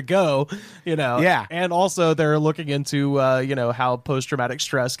has anywhere to go, you know? Yeah. And also they're looking into, how post-traumatic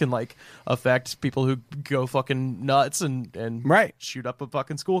stress can, like, affect people who go fucking nuts and Right. shoot up a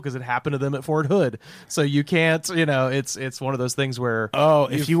fucking school because it happened to them at Fort Hood. So you can't, it's one of those things where... Oh,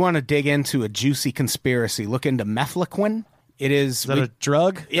 if you want to dig into a juicy conspiracy, look into mefloquine. It is... Is that a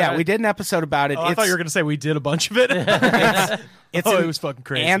drug? Yeah, we did an episode about it. Oh, I thought you were going to say we did a bunch of it. It's it an was fucking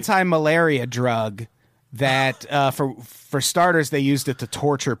crazy. anti-malaria drug that, for starters, they used it to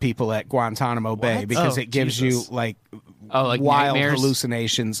torture people at Guantanamo Bay because Oh, it gives Jesus. you like like wild nightmares?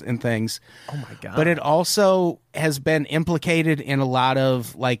 hallucinations and things. Oh my God. But it also has been implicated in a lot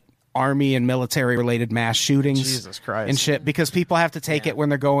of like Army and military related mass shootings. Jesus Christ. And shit, because people have to take it when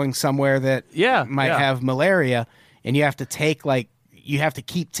they're going somewhere that might have malaria, and you have to take you have to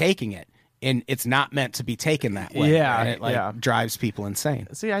keep taking it. And it's not meant to be taken that way. Yeah, and it drives people insane.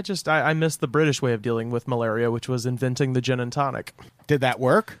 See, I miss the British way of dealing with malaria, which was inventing the gin and tonic. Did that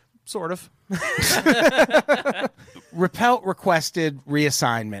work? Sort of. Ruppelt requested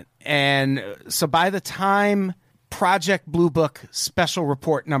reassignment. And so by the time Project Blue Book Special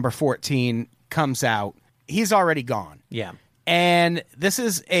Report number 14 comes out, he's already gone. Yeah. And this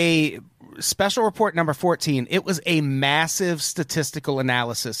is a Special Report number 14. It was a massive statistical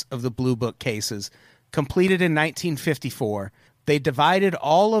analysis of the Blue Book cases completed in 1954. They divided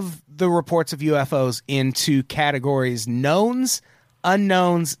all of the reports of UFOs into categories: knowns,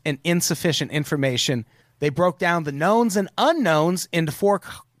 unknowns, and insufficient information. They broke down the knowns and unknowns into 4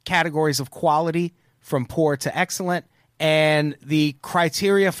 categories of quality, from poor to excellent. And the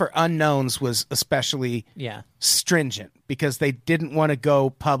criteria for unknowns was especially stringent because they didn't want to go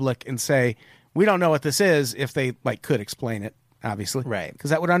public and say, we don't know what this is, if they could explain it, obviously. Right.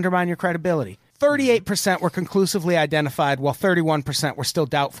 Because that would undermine your credibility. 38% were conclusively identified, while 31% were still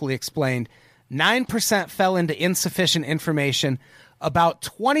doubtfully explained. 9% fell into insufficient information. About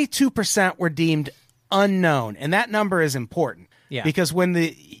 22% were deemed unknown. And that number is important. Yeah. Because when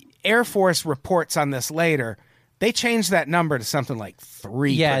the Air Force reports on this later, they changed that number to something like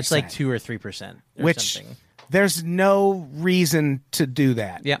 3%. Yeah, it's like 2 or 3%. Which something. There's no reason to do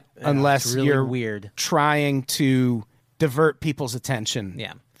that. Yeah. Unless It's really you're weird. trying to divert people's attention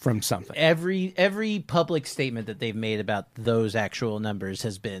from something. Every public statement that they've made about those actual numbers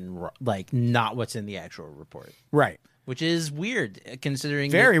has been not what's in the actual report. Right. Which is weird, considering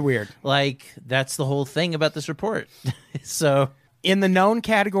Very weird. That's the whole thing about this report. So in the known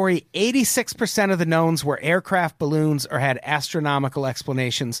category, 86% of the knowns were aircraft, balloons, or had astronomical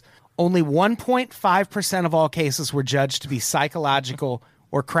explanations. Only 1.5% of all cases were judged to be psychological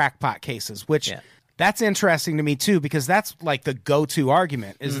or crackpot cases, which that's interesting to me too, because that's like the go-to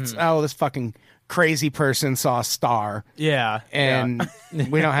argument is it's, this fucking crazy person saw a star. Yeah. And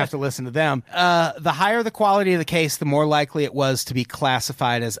we don't have to listen to them. The higher the quality of the case, the more likely it was to be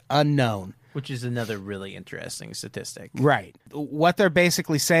classified as unknown. which is another really interesting statistic. Right. What they're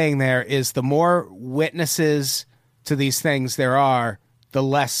basically saying there is the more witnesses to these things there are, the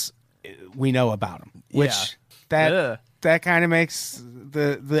less we know about them. Which that kind of makes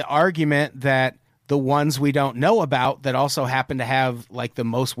the argument that the ones we don't know about that also happen to have like the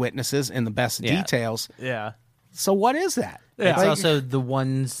most witnesses and the best details. Yeah. So what is that? It's also the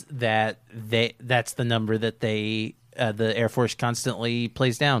ones that that's the number that the Air Force constantly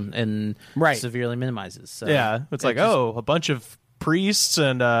plays down and severely minimizes. So it's like, a bunch of priests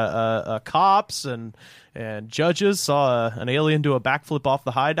and cops and judges saw an alien do a backflip off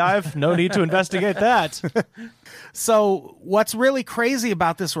the high dive. No need to investigate that. So what's really crazy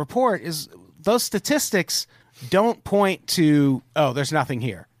about this report is those statistics don't point to, there's nothing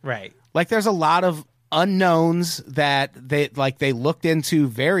here. Right. Like there's a lot of unknowns that they looked into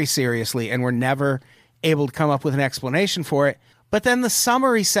very seriously and were never able to come up with an explanation for it. But then the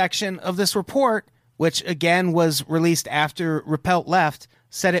summary section of this report, which again was released after Ruppelt left,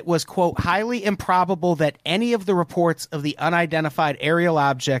 said it was, quote, highly improbable that any of the reports of the unidentified aerial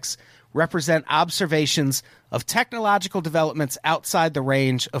objects represent observations of technological developments outside the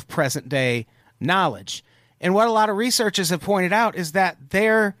range of present-day knowledge. And what a lot of researchers have pointed out is that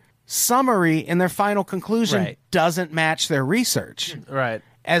their summary in their final conclusion doesn't match their research. Right.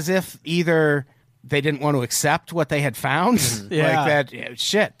 As if either they didn't want to accept what they had found, like that,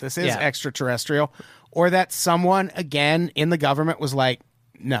 shit, this is extraterrestrial, or that someone, again, in the government was like,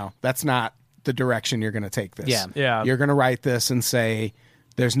 no, that's not the direction you're going to take this. Yeah. You're going to write this and say,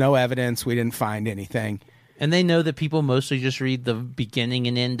 there's no evidence, we didn't find anything. And they know that people mostly just read the beginning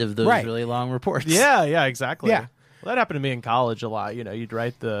and end of those really long reports. Yeah, exactly. Yeah. Well, that happened to me in college a lot. You know, you'd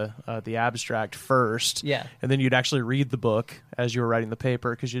write the abstract first, and then you'd actually read the book as you were writing the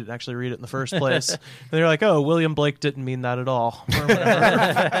paper because you didn't actually read it in the first place. And they're like, "Oh, William Blake didn't mean that at all." Or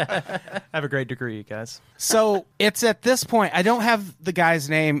whatever. Have a great degree, you guys. So it's at this point, I don't have the guy's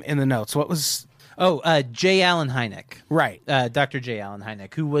name in the notes. What was... J. Allen Hynek. Right. Dr. J. Allen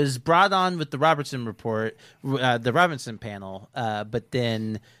Hynek, who was brought on with the Robertson report, the Robertson panel, but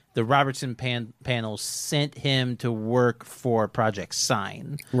then the Robertson panel sent him to work for Project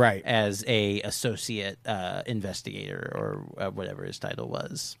Sign, as a associate investigator or whatever his title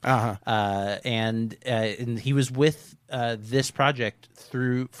was. And he was with this project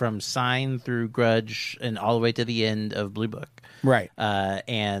from Sign through Grudge and all the way to the end of Blue Book. Right.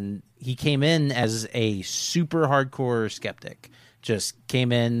 And he came in as a super hardcore skeptic. Just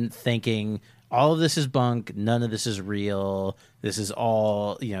came in thinking all of this is bunk, none of this is real. This is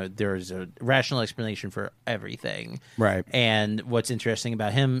all, there's a rational explanation for everything. Right. And what's interesting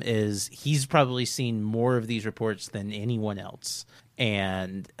about him is he's probably seen more of these reports than anyone else.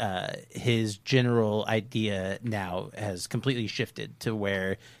 And his general idea now has completely shifted to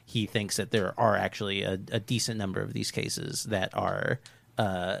where he thinks that there are actually a decent number of these cases that are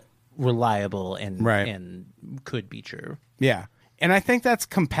reliable and could be true. Yeah. And I think that's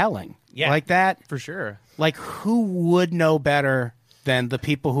compelling. Yeah. Like that. For sure. Like, who would know better than the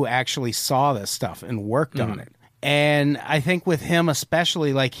people who actually saw this stuff and worked on it? And I think with him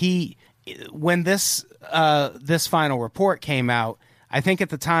especially, like when this final report came out, I think at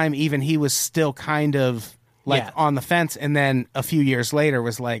the time even he was still kind of on the fence, and then a few years later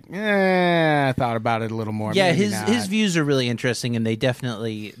was like, I thought about it a little more. Yeah, his views are really interesting, and they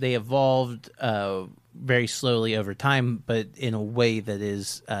evolved very slowly over time, but in a way that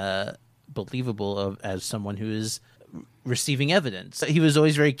is believable as someone who is receiving evidence. He was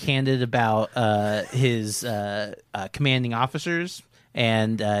always very candid about his commanding officers,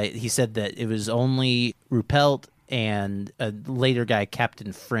 and he said that it was only Ruppelt and a later guy,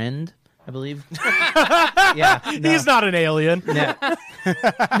 Captain Friend, I believe. He's not an alien.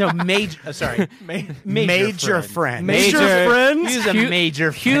 No, Major. Sorry, Major Friend. Major Friend. He's a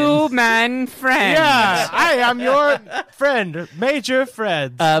major friend. Human friend. Yeah, I am your friend, Major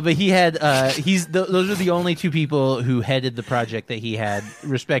Friend. But he had. Those are the only two people who headed the project that he had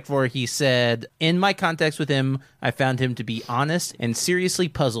respect for. He said, in my contacts with him, I found him to be honest and seriously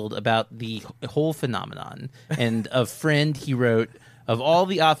puzzled about the whole phenomenon. And of Friend, he wrote, of all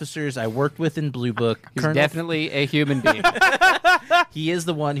the officers I worked with in Blue Book, he's definitely a human being. He is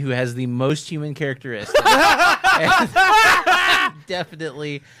the one who has the most human characteristics.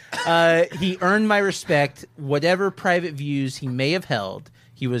 Definitely. He earned my respect. Whatever private views he may have held,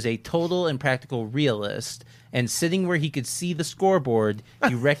 he was a total and practical realist. And sitting where he could see the scoreboard,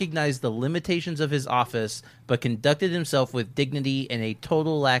 he recognized the limitations of his office, but conducted himself with dignity and a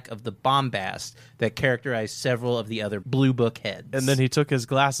total lack of the bombast that characterized several of the other Blue Book heads. And then he took his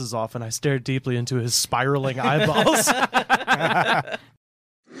glasses off, and I stared deeply into his spiraling eyeballs.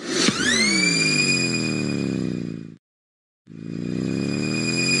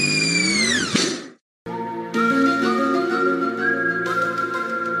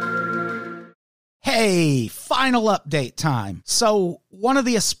 Hey, final update time. So, one of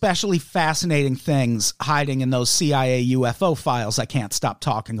the especially fascinating things hiding in those CIA UFO files I can't stop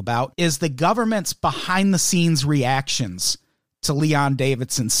talking about is the government's behind-the-scenes reactions to Leon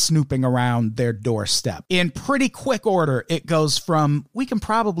Davidson snooping around their doorstep. In pretty quick order, it goes from, we can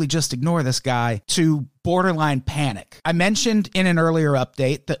probably just ignore this guy, to borderline panic. I mentioned in an earlier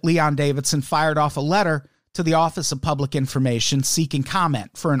update that Leon Davidson fired off a letter to the Office of Public Information seeking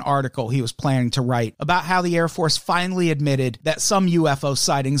comment for an article he was planning to write about how the Air Force finally admitted that some UFO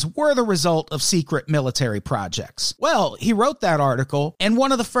sightings were the result of secret military projects. Well, he wrote that article, and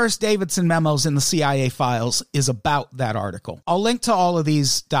one of the first Davidson memos in the CIA files is about that article. I'll link to all of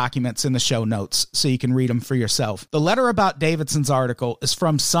these documents in the show notes so you can read them for yourself. The letter about Davidson's article is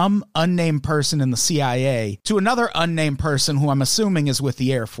from some unnamed person in the CIA to another unnamed person who I'm assuming is with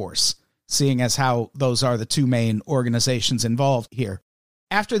the Air Force, seeing as how those are the two main organizations involved here.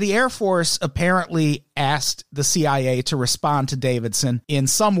 After the Air Force apparently asked the CIA to respond to Davidson in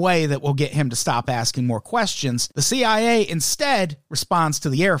some way that will get him to stop asking more questions, the CIA instead responds to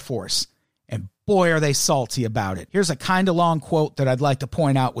the Air Force. And boy, are they salty about it. Here's a kind of long quote that I'd like to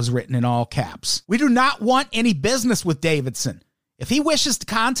point out was written in all caps. "We do not want any business with Davidson. If he wishes to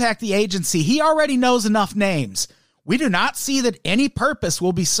contact the agency, he already knows enough names. We do not see that any purpose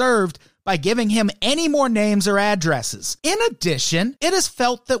will be served by giving him any more names or addresses. In addition, it is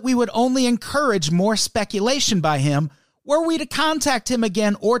felt that we would only encourage more speculation by him were we to contact him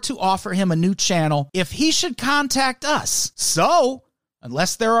again or to offer him a new channel if he should contact us. So,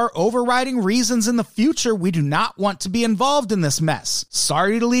 unless there are overriding reasons in the future, we do not want to be involved in this mess.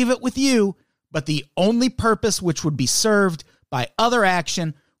 Sorry to leave it with you, but the only purpose which would be served by other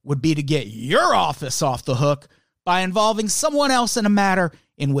action would be to get your office off the hook by involving someone else in a matter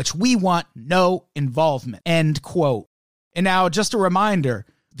in which we want no involvement." End quote. And now, just a reminder,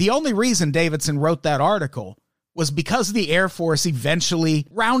 the only reason Davidson wrote that article was because the Air Force eventually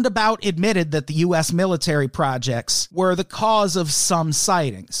roundabout admitted that the U.S. military projects were the cause of some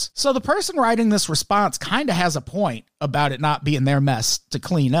sightings. So the person writing this response kind of has a point about it not being their mess to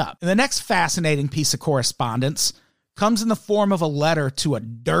clean up. And the next fascinating piece of correspondence comes in the form of a letter to a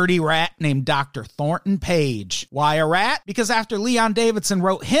dirty rat named Dr. Thornton Page. Why a rat? Because after Leon Davidson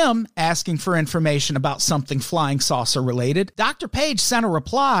wrote him asking for information about something flying saucer related, Dr. Page sent a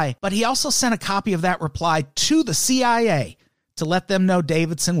reply, but he also sent a copy of that reply to the CIA to let them know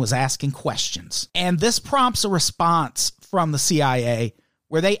Davidson was asking questions. And this prompts a response from the CIA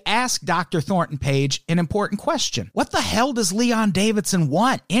where they ask Dr. Thornton Page an important question. What the hell does Leon Davidson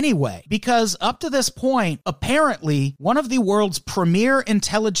want anyway? Because up to this point, apparently, one of the world's premier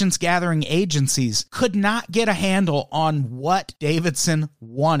intelligence gathering agencies could not get a handle on what Davidson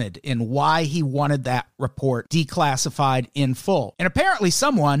wanted and why he wanted that report declassified in full. And apparently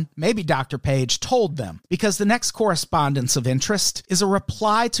someone, maybe Dr. Page, told them, because the next correspondence of interest is a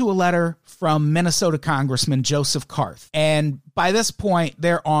reply to a letter from Minnesota Congressman Joseph Karth. And by this point,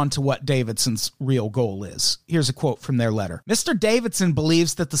 they're on to what Davidson's real goal is. Here's a quote from their letter. "Mr. Davidson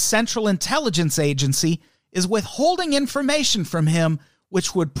believes that the Central Intelligence Agency is withholding information from him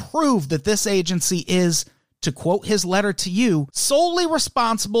which would prove that this agency is, to quote his letter to you, solely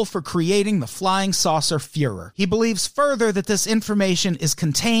responsible for creating the flying saucer furor. He believes further that this information is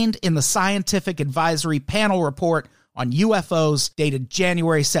contained in the Scientific Advisory Panel report on UFOs dated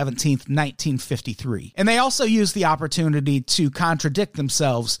January 17th, 1953. And they also used the opportunity to contradict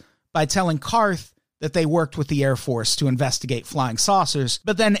themselves by telling Karth that they worked with the Air Force to investigate flying saucers,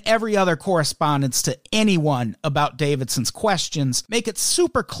 but then every other correspondence to anyone about Davidson's questions make it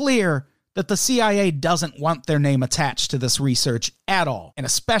super clear that the CIA doesn't want their name attached to this research at all, and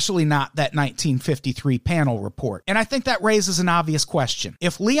especially not that 1953 panel report. And I think that raises an obvious question.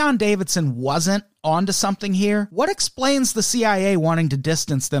 If Leon Davidson wasn't onto something here, what explains the CIA wanting to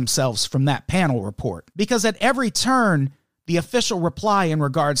distance themselves from that panel report? Because at every turn, the official reply in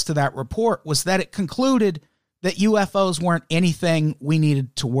regards to that report was that it concluded that UFOs weren't anything we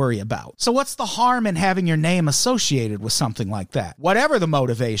needed to worry about. So what's the harm in having your name associated with something like that? Whatever the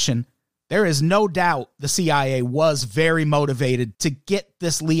motivation, there is no doubt the CIA was very motivated to get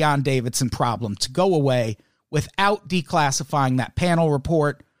this Leon Davidson problem to go away without declassifying that panel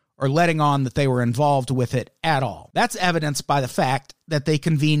report or letting on that they were involved with it at all. That's evidenced by the fact that they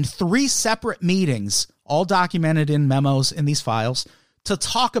convened 3 separate meetings, all documented in memos in these files, to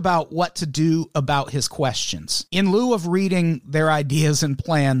talk about what to do about his questions. In lieu of reading their ideas and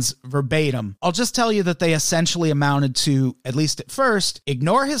plans verbatim, I'll just tell you that they essentially amounted to, at least at first,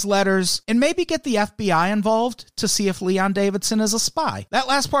 ignore his letters and maybe get the FBI involved to see if Leon Davidson is a spy. That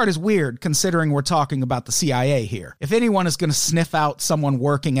last part is weird considering we're talking about the CIA here. If anyone is going to sniff out someone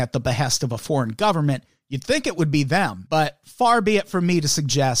working at the behest of a foreign government, you'd think it would be them, but far be it from me to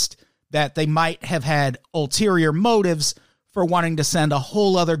suggest that they might have had ulterior motives for wanting to send a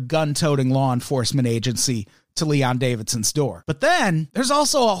whole other gun-toting law enforcement agency to Leon Davidson's door. But then, there's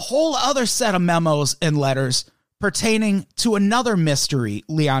also a whole other set of memos and letters pertaining to another mystery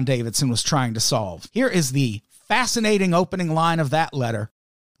Leon Davidson was trying to solve. Here is the fascinating opening line of that letter.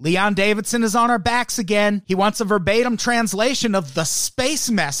 Leon Davidson is on our backs again. He wants a verbatim translation of the space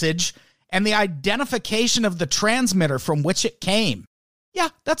message and the identification of the transmitter from which it came. Yeah,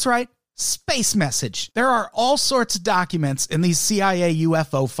 that's right. Space message. There are all sorts of documents in these CIA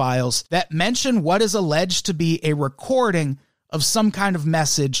UFO files that mention what is alleged to be a recording of some kind of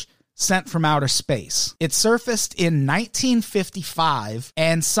message sent from outer space. It surfaced in 1955,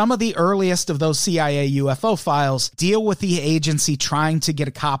 and some of the earliest of those CIA UFO files deal with the agency trying to get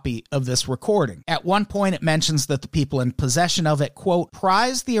a copy of this recording. At one point, it mentions that the people in possession of it, quote,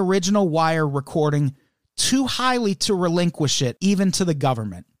 prized the original wire recording too highly to relinquish it even to the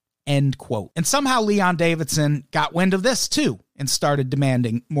government, end quote. And somehow Leon Davidson got wind of this too and started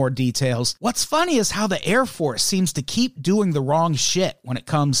demanding more details. What's funny is how the Air Force seems to keep doing the wrong shit when it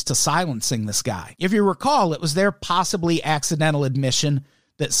comes to silencing this guy. If you recall, it was their possibly accidental admission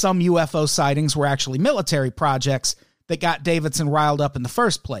that some UFO sightings were actually military projects that got Davidson riled up in the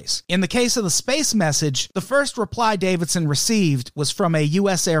first place. In the case of the space message, the first reply Davidson received was from a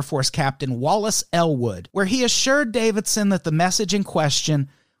U.S. Air Force Captain Wallace Elwood, where he assured Davidson that the message in question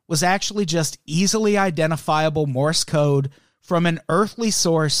was actually just easily identifiable Morse code from an earthly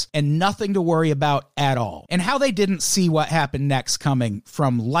source and nothing to worry about at all. And how they didn't see what happened next coming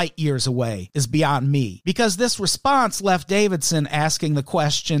from light years away is beyond me, because this response left Davidson asking the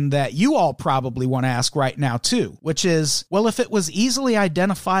question that you all probably want to ask right now too, which is, well, if it was easily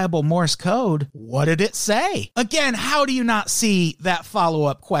identifiable Morse code, what did it say? Again, how do you not see that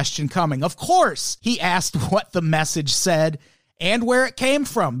follow-up question coming? Of course, he asked what the message said and where it came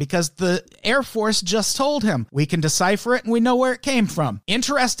from, because the Air Force just told him. We can decipher it and we know where it came from.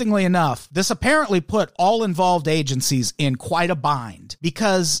 Interestingly enough, this apparently put all involved agencies in quite a bind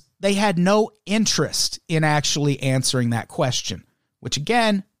because they had no interest in actually answering that question, which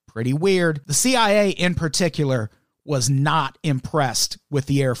again, pretty weird. The CIA in particular was not impressed with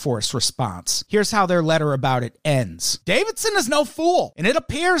the Air Force response. Here's how their letter about it ends. Davidson is no fool, and it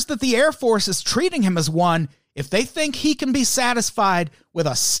appears that the Air Force is treating him as one if they think he can be satisfied with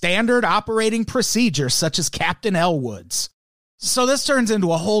a standard operating procedure such as Captain Elwood's. So this turns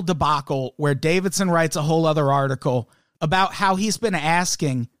into a whole debacle where Davidson writes a whole other article about how he's been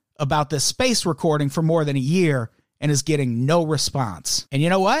asking about this space recording for more than a year and is getting no response. And you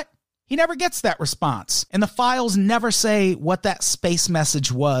know what? He never gets that response. And the files never say what that space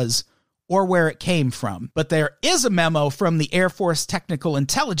message was or where it came from. But there is a memo from the Air Force Technical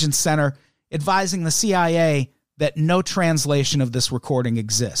Intelligence Center advising the CIA that no translation of this recording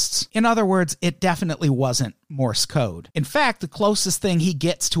exists. In other words, it definitely wasn't Morse code. In fact, the closest thing he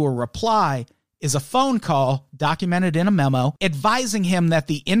gets to a reply is a phone call, documented in a memo, advising him that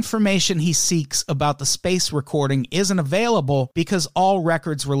the information he seeks about the space recording isn't available because all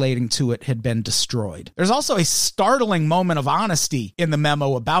records relating to it had been destroyed. There's also a startling moment of honesty in the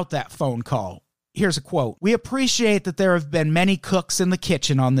memo about that phone call. Here's a quote. "We appreciate that there have been many cooks in the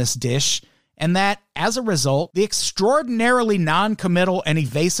kitchen on this dish, and that, as a result, the extraordinarily non-committal and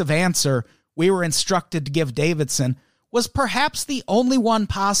evasive answer we were instructed to give Davidson was perhaps the only one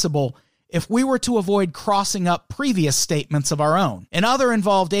possible if we were to avoid crossing up previous statements of our own and other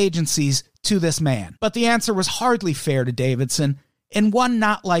involved agencies to this man. But the answer was hardly fair to Davidson, and one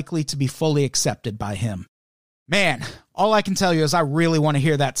not likely to be fully accepted by him." Man, all I can tell you is I really want to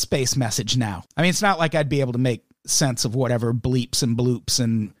hear that space message now. I mean, it's not like I'd be able to make sense of whatever bleeps and bloops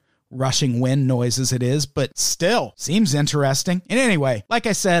and rushing wind noises it is, but still seems interesting. And anyway, like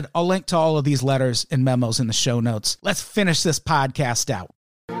I said, I'll link to all of these letters and memos in the show notes. Let's finish this podcast out.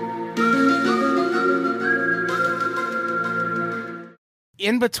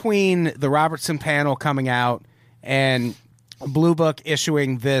 In between the Robertson panel coming out and Blue Book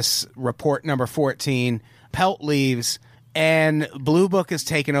issuing this report number 14, Pelt leaves, and Blue Book is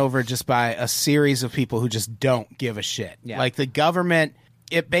taken over just by a series of people who just don't give a shit. Yeah. Like the government,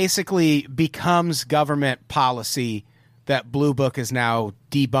 it basically becomes government policy that Blue Book is now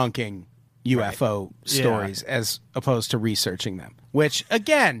debunking UFO stories as opposed to researching them. Which,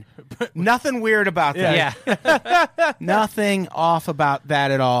 again, nothing weird about that. Yeah. Nothing off about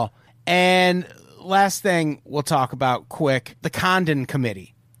that at all. And last thing we'll talk about quick, the Condon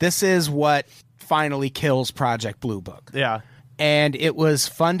Committee. This is what finally kills Project Blue Book. Yeah. And it was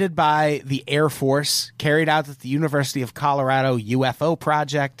funded by the Air Force, carried out at the University of Colorado UFO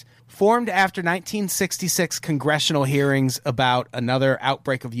Project, formed after 1966 congressional hearings about another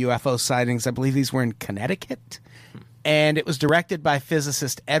outbreak of UFO sightings. I believe these were in Connecticut. And it was directed by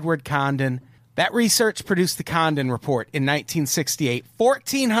physicist Edward Condon. That research produced the Condon Report in 1968.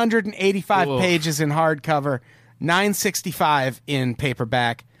 1,485 pages in hardcover, 965 in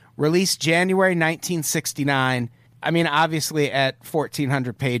paperback. Released January 1969. I mean, obviously at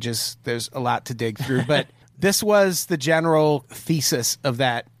 1,400 pages, there's a lot to dig through, but this was the general thesis of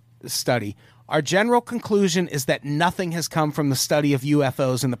that study. Our general conclusion is that nothing has come from the study of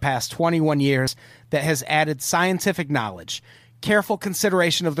UFOs in the past 21 years that has added scientific knowledge. Careful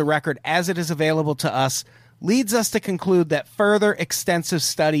consideration of the record as it is available to us leads us to conclude that further extensive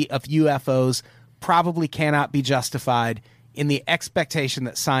study of UFOs probably cannot be justified in the expectation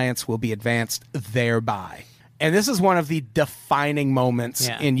that science will be advanced thereby. And this is one of the defining moments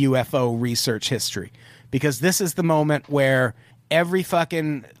in UFO research history, because this is the moment where every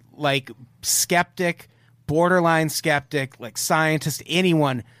fucking, like, skeptic, borderline skeptic, like scientist,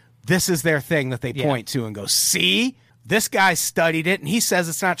 anyone, this is their thing that they point to and go, see, this guy studied it and he says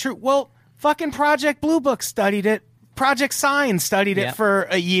it's not true. Well, fucking Project Blue Book studied it. Project Sign studied it for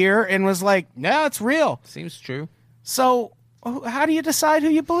a year and was like, no, it's real. Seems true. So how do you decide who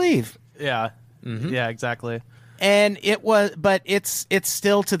you believe? Yeah. Yeah, exactly. And it was, but it's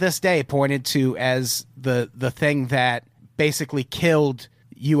still to this day pointed to as the thing that basically killed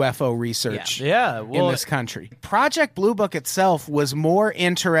UFO research Yeah, well, in this country. Project Blue Book itself was more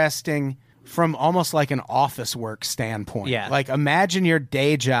interesting from almost like an office work standpoint. Yeah. Like, imagine your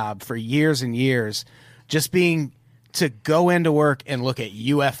day job for years and years just being to go into work and look at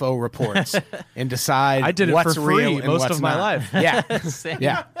UFO reports and decide I did it what's for free real and most what's of my not. life. Yeah.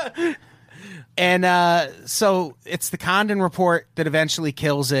 Yeah. And so it's the Condon Report that eventually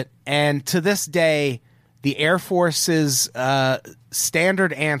kills it. And to this day, the Air Force's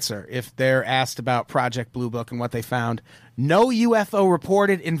standard answer, if they're asked about Project Blue Book and what they found, no UFO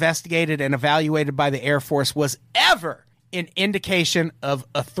reported, investigated, and evaluated by the Air Force was ever an indication of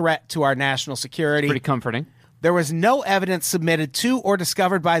a threat to our national security. Pretty comforting. There was no evidence submitted to or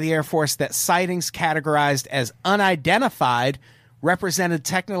discovered by the Air Force that sightings categorized as unidentified represented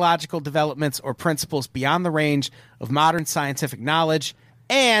technological developments or principles beyond the range of modern scientific knowledge,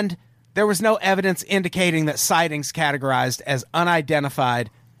 and there was no evidence indicating that sightings categorized as unidentified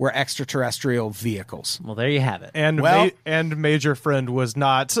were extraterrestrial vehicles. Well, there you have it. And Well- and Major Friend was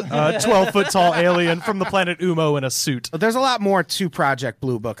not a 12-foot tall alien from the planet Umo in a suit. But there's a lot more to Project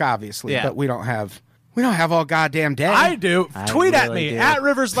Blue Book, obviously, but we don't have all goddamn day. I do. Tweet at really me do. at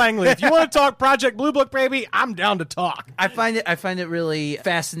Rivers Langley if you want to talk Project Blue Book, baby. I'm down to talk. I find it really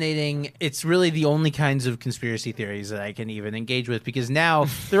fascinating. It's really the only kinds of conspiracy theories that I can even engage with, because now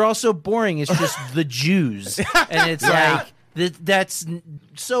they're all so boring. It's just the Jews, and it's like that's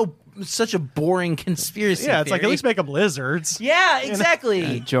such a boring conspiracy. Yeah, it's like, at theory. least make them lizards. Yeah,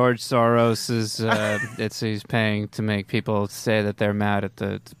 exactly. George Soros is he's paying to make people say that they're mad at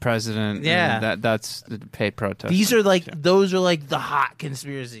the president. Yeah. and that's the paid protest. These are like those are like the hot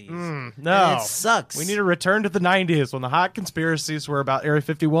conspiracies. No. And it sucks. We need to return to the 90s when the hot conspiracies were about Area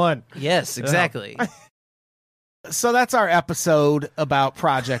 51. Yes, exactly. So that's our episode about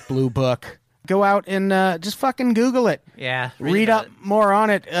Project Blue Book. Go out and just fucking Google it. Yeah. Read about up more on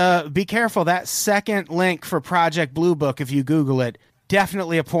it. Be careful. That second link for Project Blue Book, if you Google it,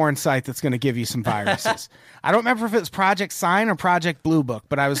 definitely a porn site that's going to give you some viruses. I don't remember if it was Project Sign or Project Blue Book,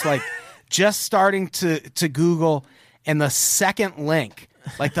 but I was like just starting to Google, and the second link,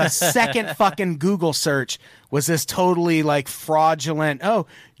 like the second fucking Google search, was this totally like fraudulent,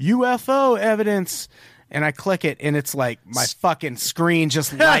 UFO evidence. And I click it, and it's like my fucking screen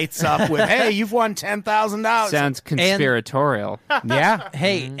just lights up with, hey, you've won $10,000. Sounds conspiratorial. Yeah.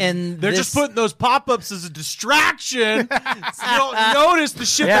 Hey, and They're just putting those pop-ups as a distraction so you don't notice the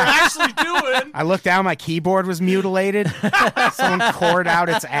shit they're actually doing. I looked down, my keyboard was mutilated. Someone cored out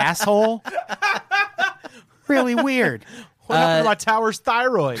its asshole. Really weird. What happened to my tower's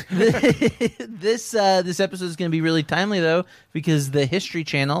thyroid? this episode is going to be really timely, though, because the History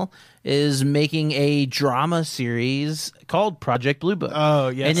Channel is making a drama series called Project Blue Book. Oh,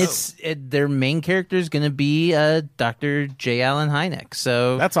 yes. And their main character is going to be Dr. J. Allen Hynek.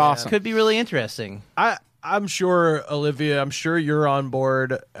 So That's awesome. Could be really interesting. I'm sure, Olivia, I'm sure you're on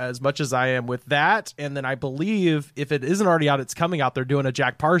board as much as I am with that. And then I believe if it isn't already out, it's coming out. They're doing a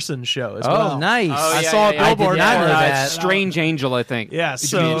Jack Parsons show as well. Oh, nice. I saw a billboard I did not for know it. that. Strange Angel, I think. Yeah, It'd be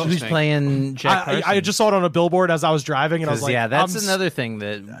so- Who's interesting. playing Jack Parsons? I just saw it on a billboard as I was driving, and I was 'Cause, like, yeah, that's I'm another thing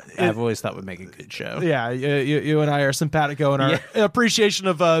that I've always thought would make a good show. Yeah, you and I are simpatico in our appreciation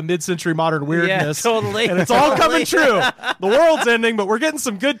of mid-century modern weirdness. Yeah, totally. And it's all coming true. The world's ending, but we're getting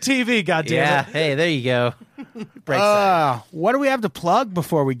some good TV, goddammit. Yeah, hey, there you go. Breaks that. What do we have to plug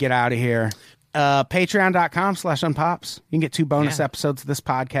before we get out of here? Patreon.com/unpops. You can get 2 bonus episodes of this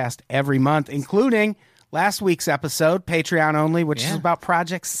podcast every month, including last week's episode, Patreon only, which is about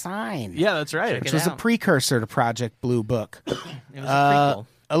Project Sign. Yeah, that's right. Check Which it was a out. precursor to Project Blue Book. It was a prequel.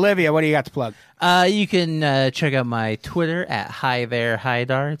 Olivia, what do you got to plug? You can check out my Twitter at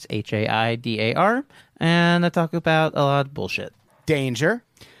HiThereHaidar. It's HAIDAR. And I talk about a lot of bullshit. Danger.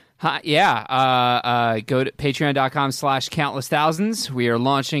 Go to patreon.com/countless-thousands. We are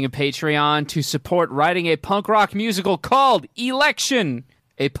launching a Patreon to support writing a punk rock musical called Election,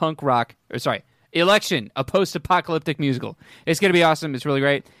 a post-apocalyptic musical. It's going to be awesome. It's really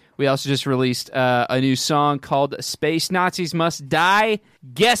great. We also just released a new song called Space Nazis Must Die.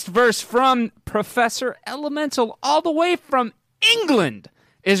 Guest verse from Professor Elemental all the way from England.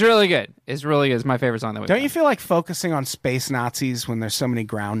 It's really good. It's really good. It's my favorite song that we've Don't done. you feel like focusing on space Nazis when there's so many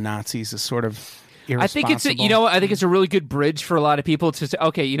ground Nazis is sort of irresponsible? I think it's a really good bridge for a lot of people to say,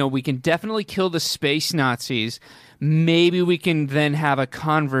 okay, we can definitely kill the space Nazis. Maybe we can then have a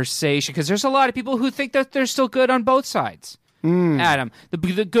conversation, because there's a lot of people who think that they're still good on both sides. Adam,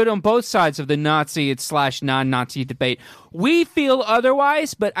 the good on both sides of the Nazi / non-Nazi debate. We feel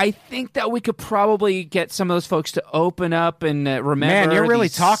otherwise, but I think that we could probably get some of those folks to open up and remember. Man, you're really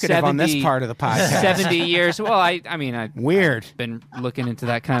these talkative on this part of the podcast. 70 years. Well, I've Weird. been looking into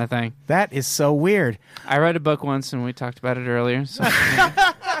that kind of thing. That is so weird. I read a book once, and we talked about it earlier. So, All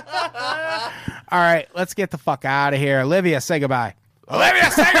right, let's get the fuck out of here. Olivia, say goodbye. Olivia,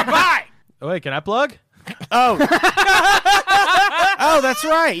 say goodbye! Oh, wait, can I plug? Oh, that's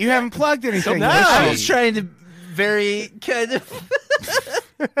right. You haven't plugged anything. No. I was trying to very kind of...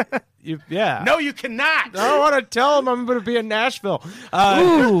 Yeah. No, you cannot. I want to tell them I'm going to be in Nashville. I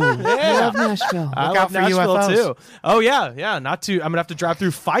love Nashville. I Look love out for Nashville UFOs. too. Oh yeah. I'm gonna have to drive through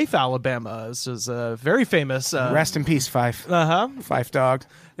Fife, Alabama. This is a very famous. Rest in peace, Fife. Fife dog.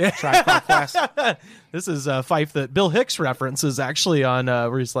 Yeah. Tribe Called Quest. This is Fife that Bill Hicks references actually on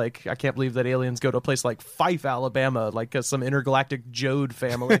where he's like, I can't believe that aliens go to a place like Fife, Alabama, like some intergalactic Jode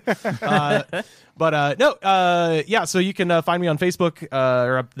family. So you can find me on Facebook.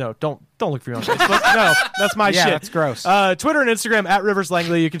 Don't look for me on Facebook. No, that's my Yeah, shit. that's gross. Twitter and Instagram at Rivers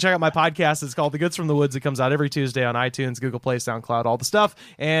Langley. You can check out my podcast. It's called The Goods from the Woods. It comes out every Tuesday on iTunes, Google Play, SoundCloud, all the stuff.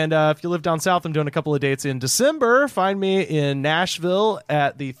 And if you live down south, I'm doing a couple of dates in December. Find me in Nashville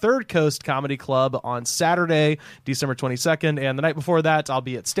at the Third Coast Comedy Club on Saturday, December 22nd. And the night before that, I'll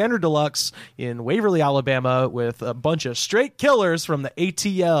be at Standard Deluxe in Waverly, Alabama with a bunch of straight killers from the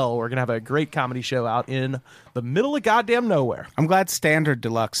ATL. We're going to have a great comedy show out in the middle of goddamn nowhere. I'm glad Standard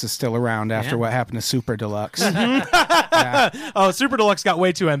Deluxe is still around after what happened to Super Deluxe. Oh, Super Deluxe got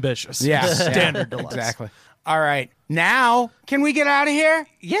way too ambitious. Yeah. Standard Deluxe. Exactly. All right. Now, can we get out of here?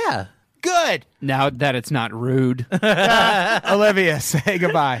 Yeah. Good. Now that it's not rude. Olivia, say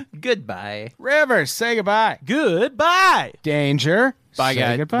goodbye. Goodbye. Rivers, say goodbye. Goodbye. Danger. Bye, say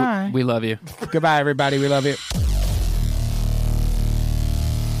guys. Goodbye. We love you. Goodbye, everybody. We love you.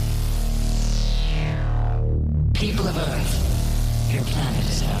 People of Earth, your planet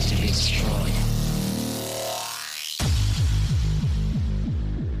is about to be destroyed.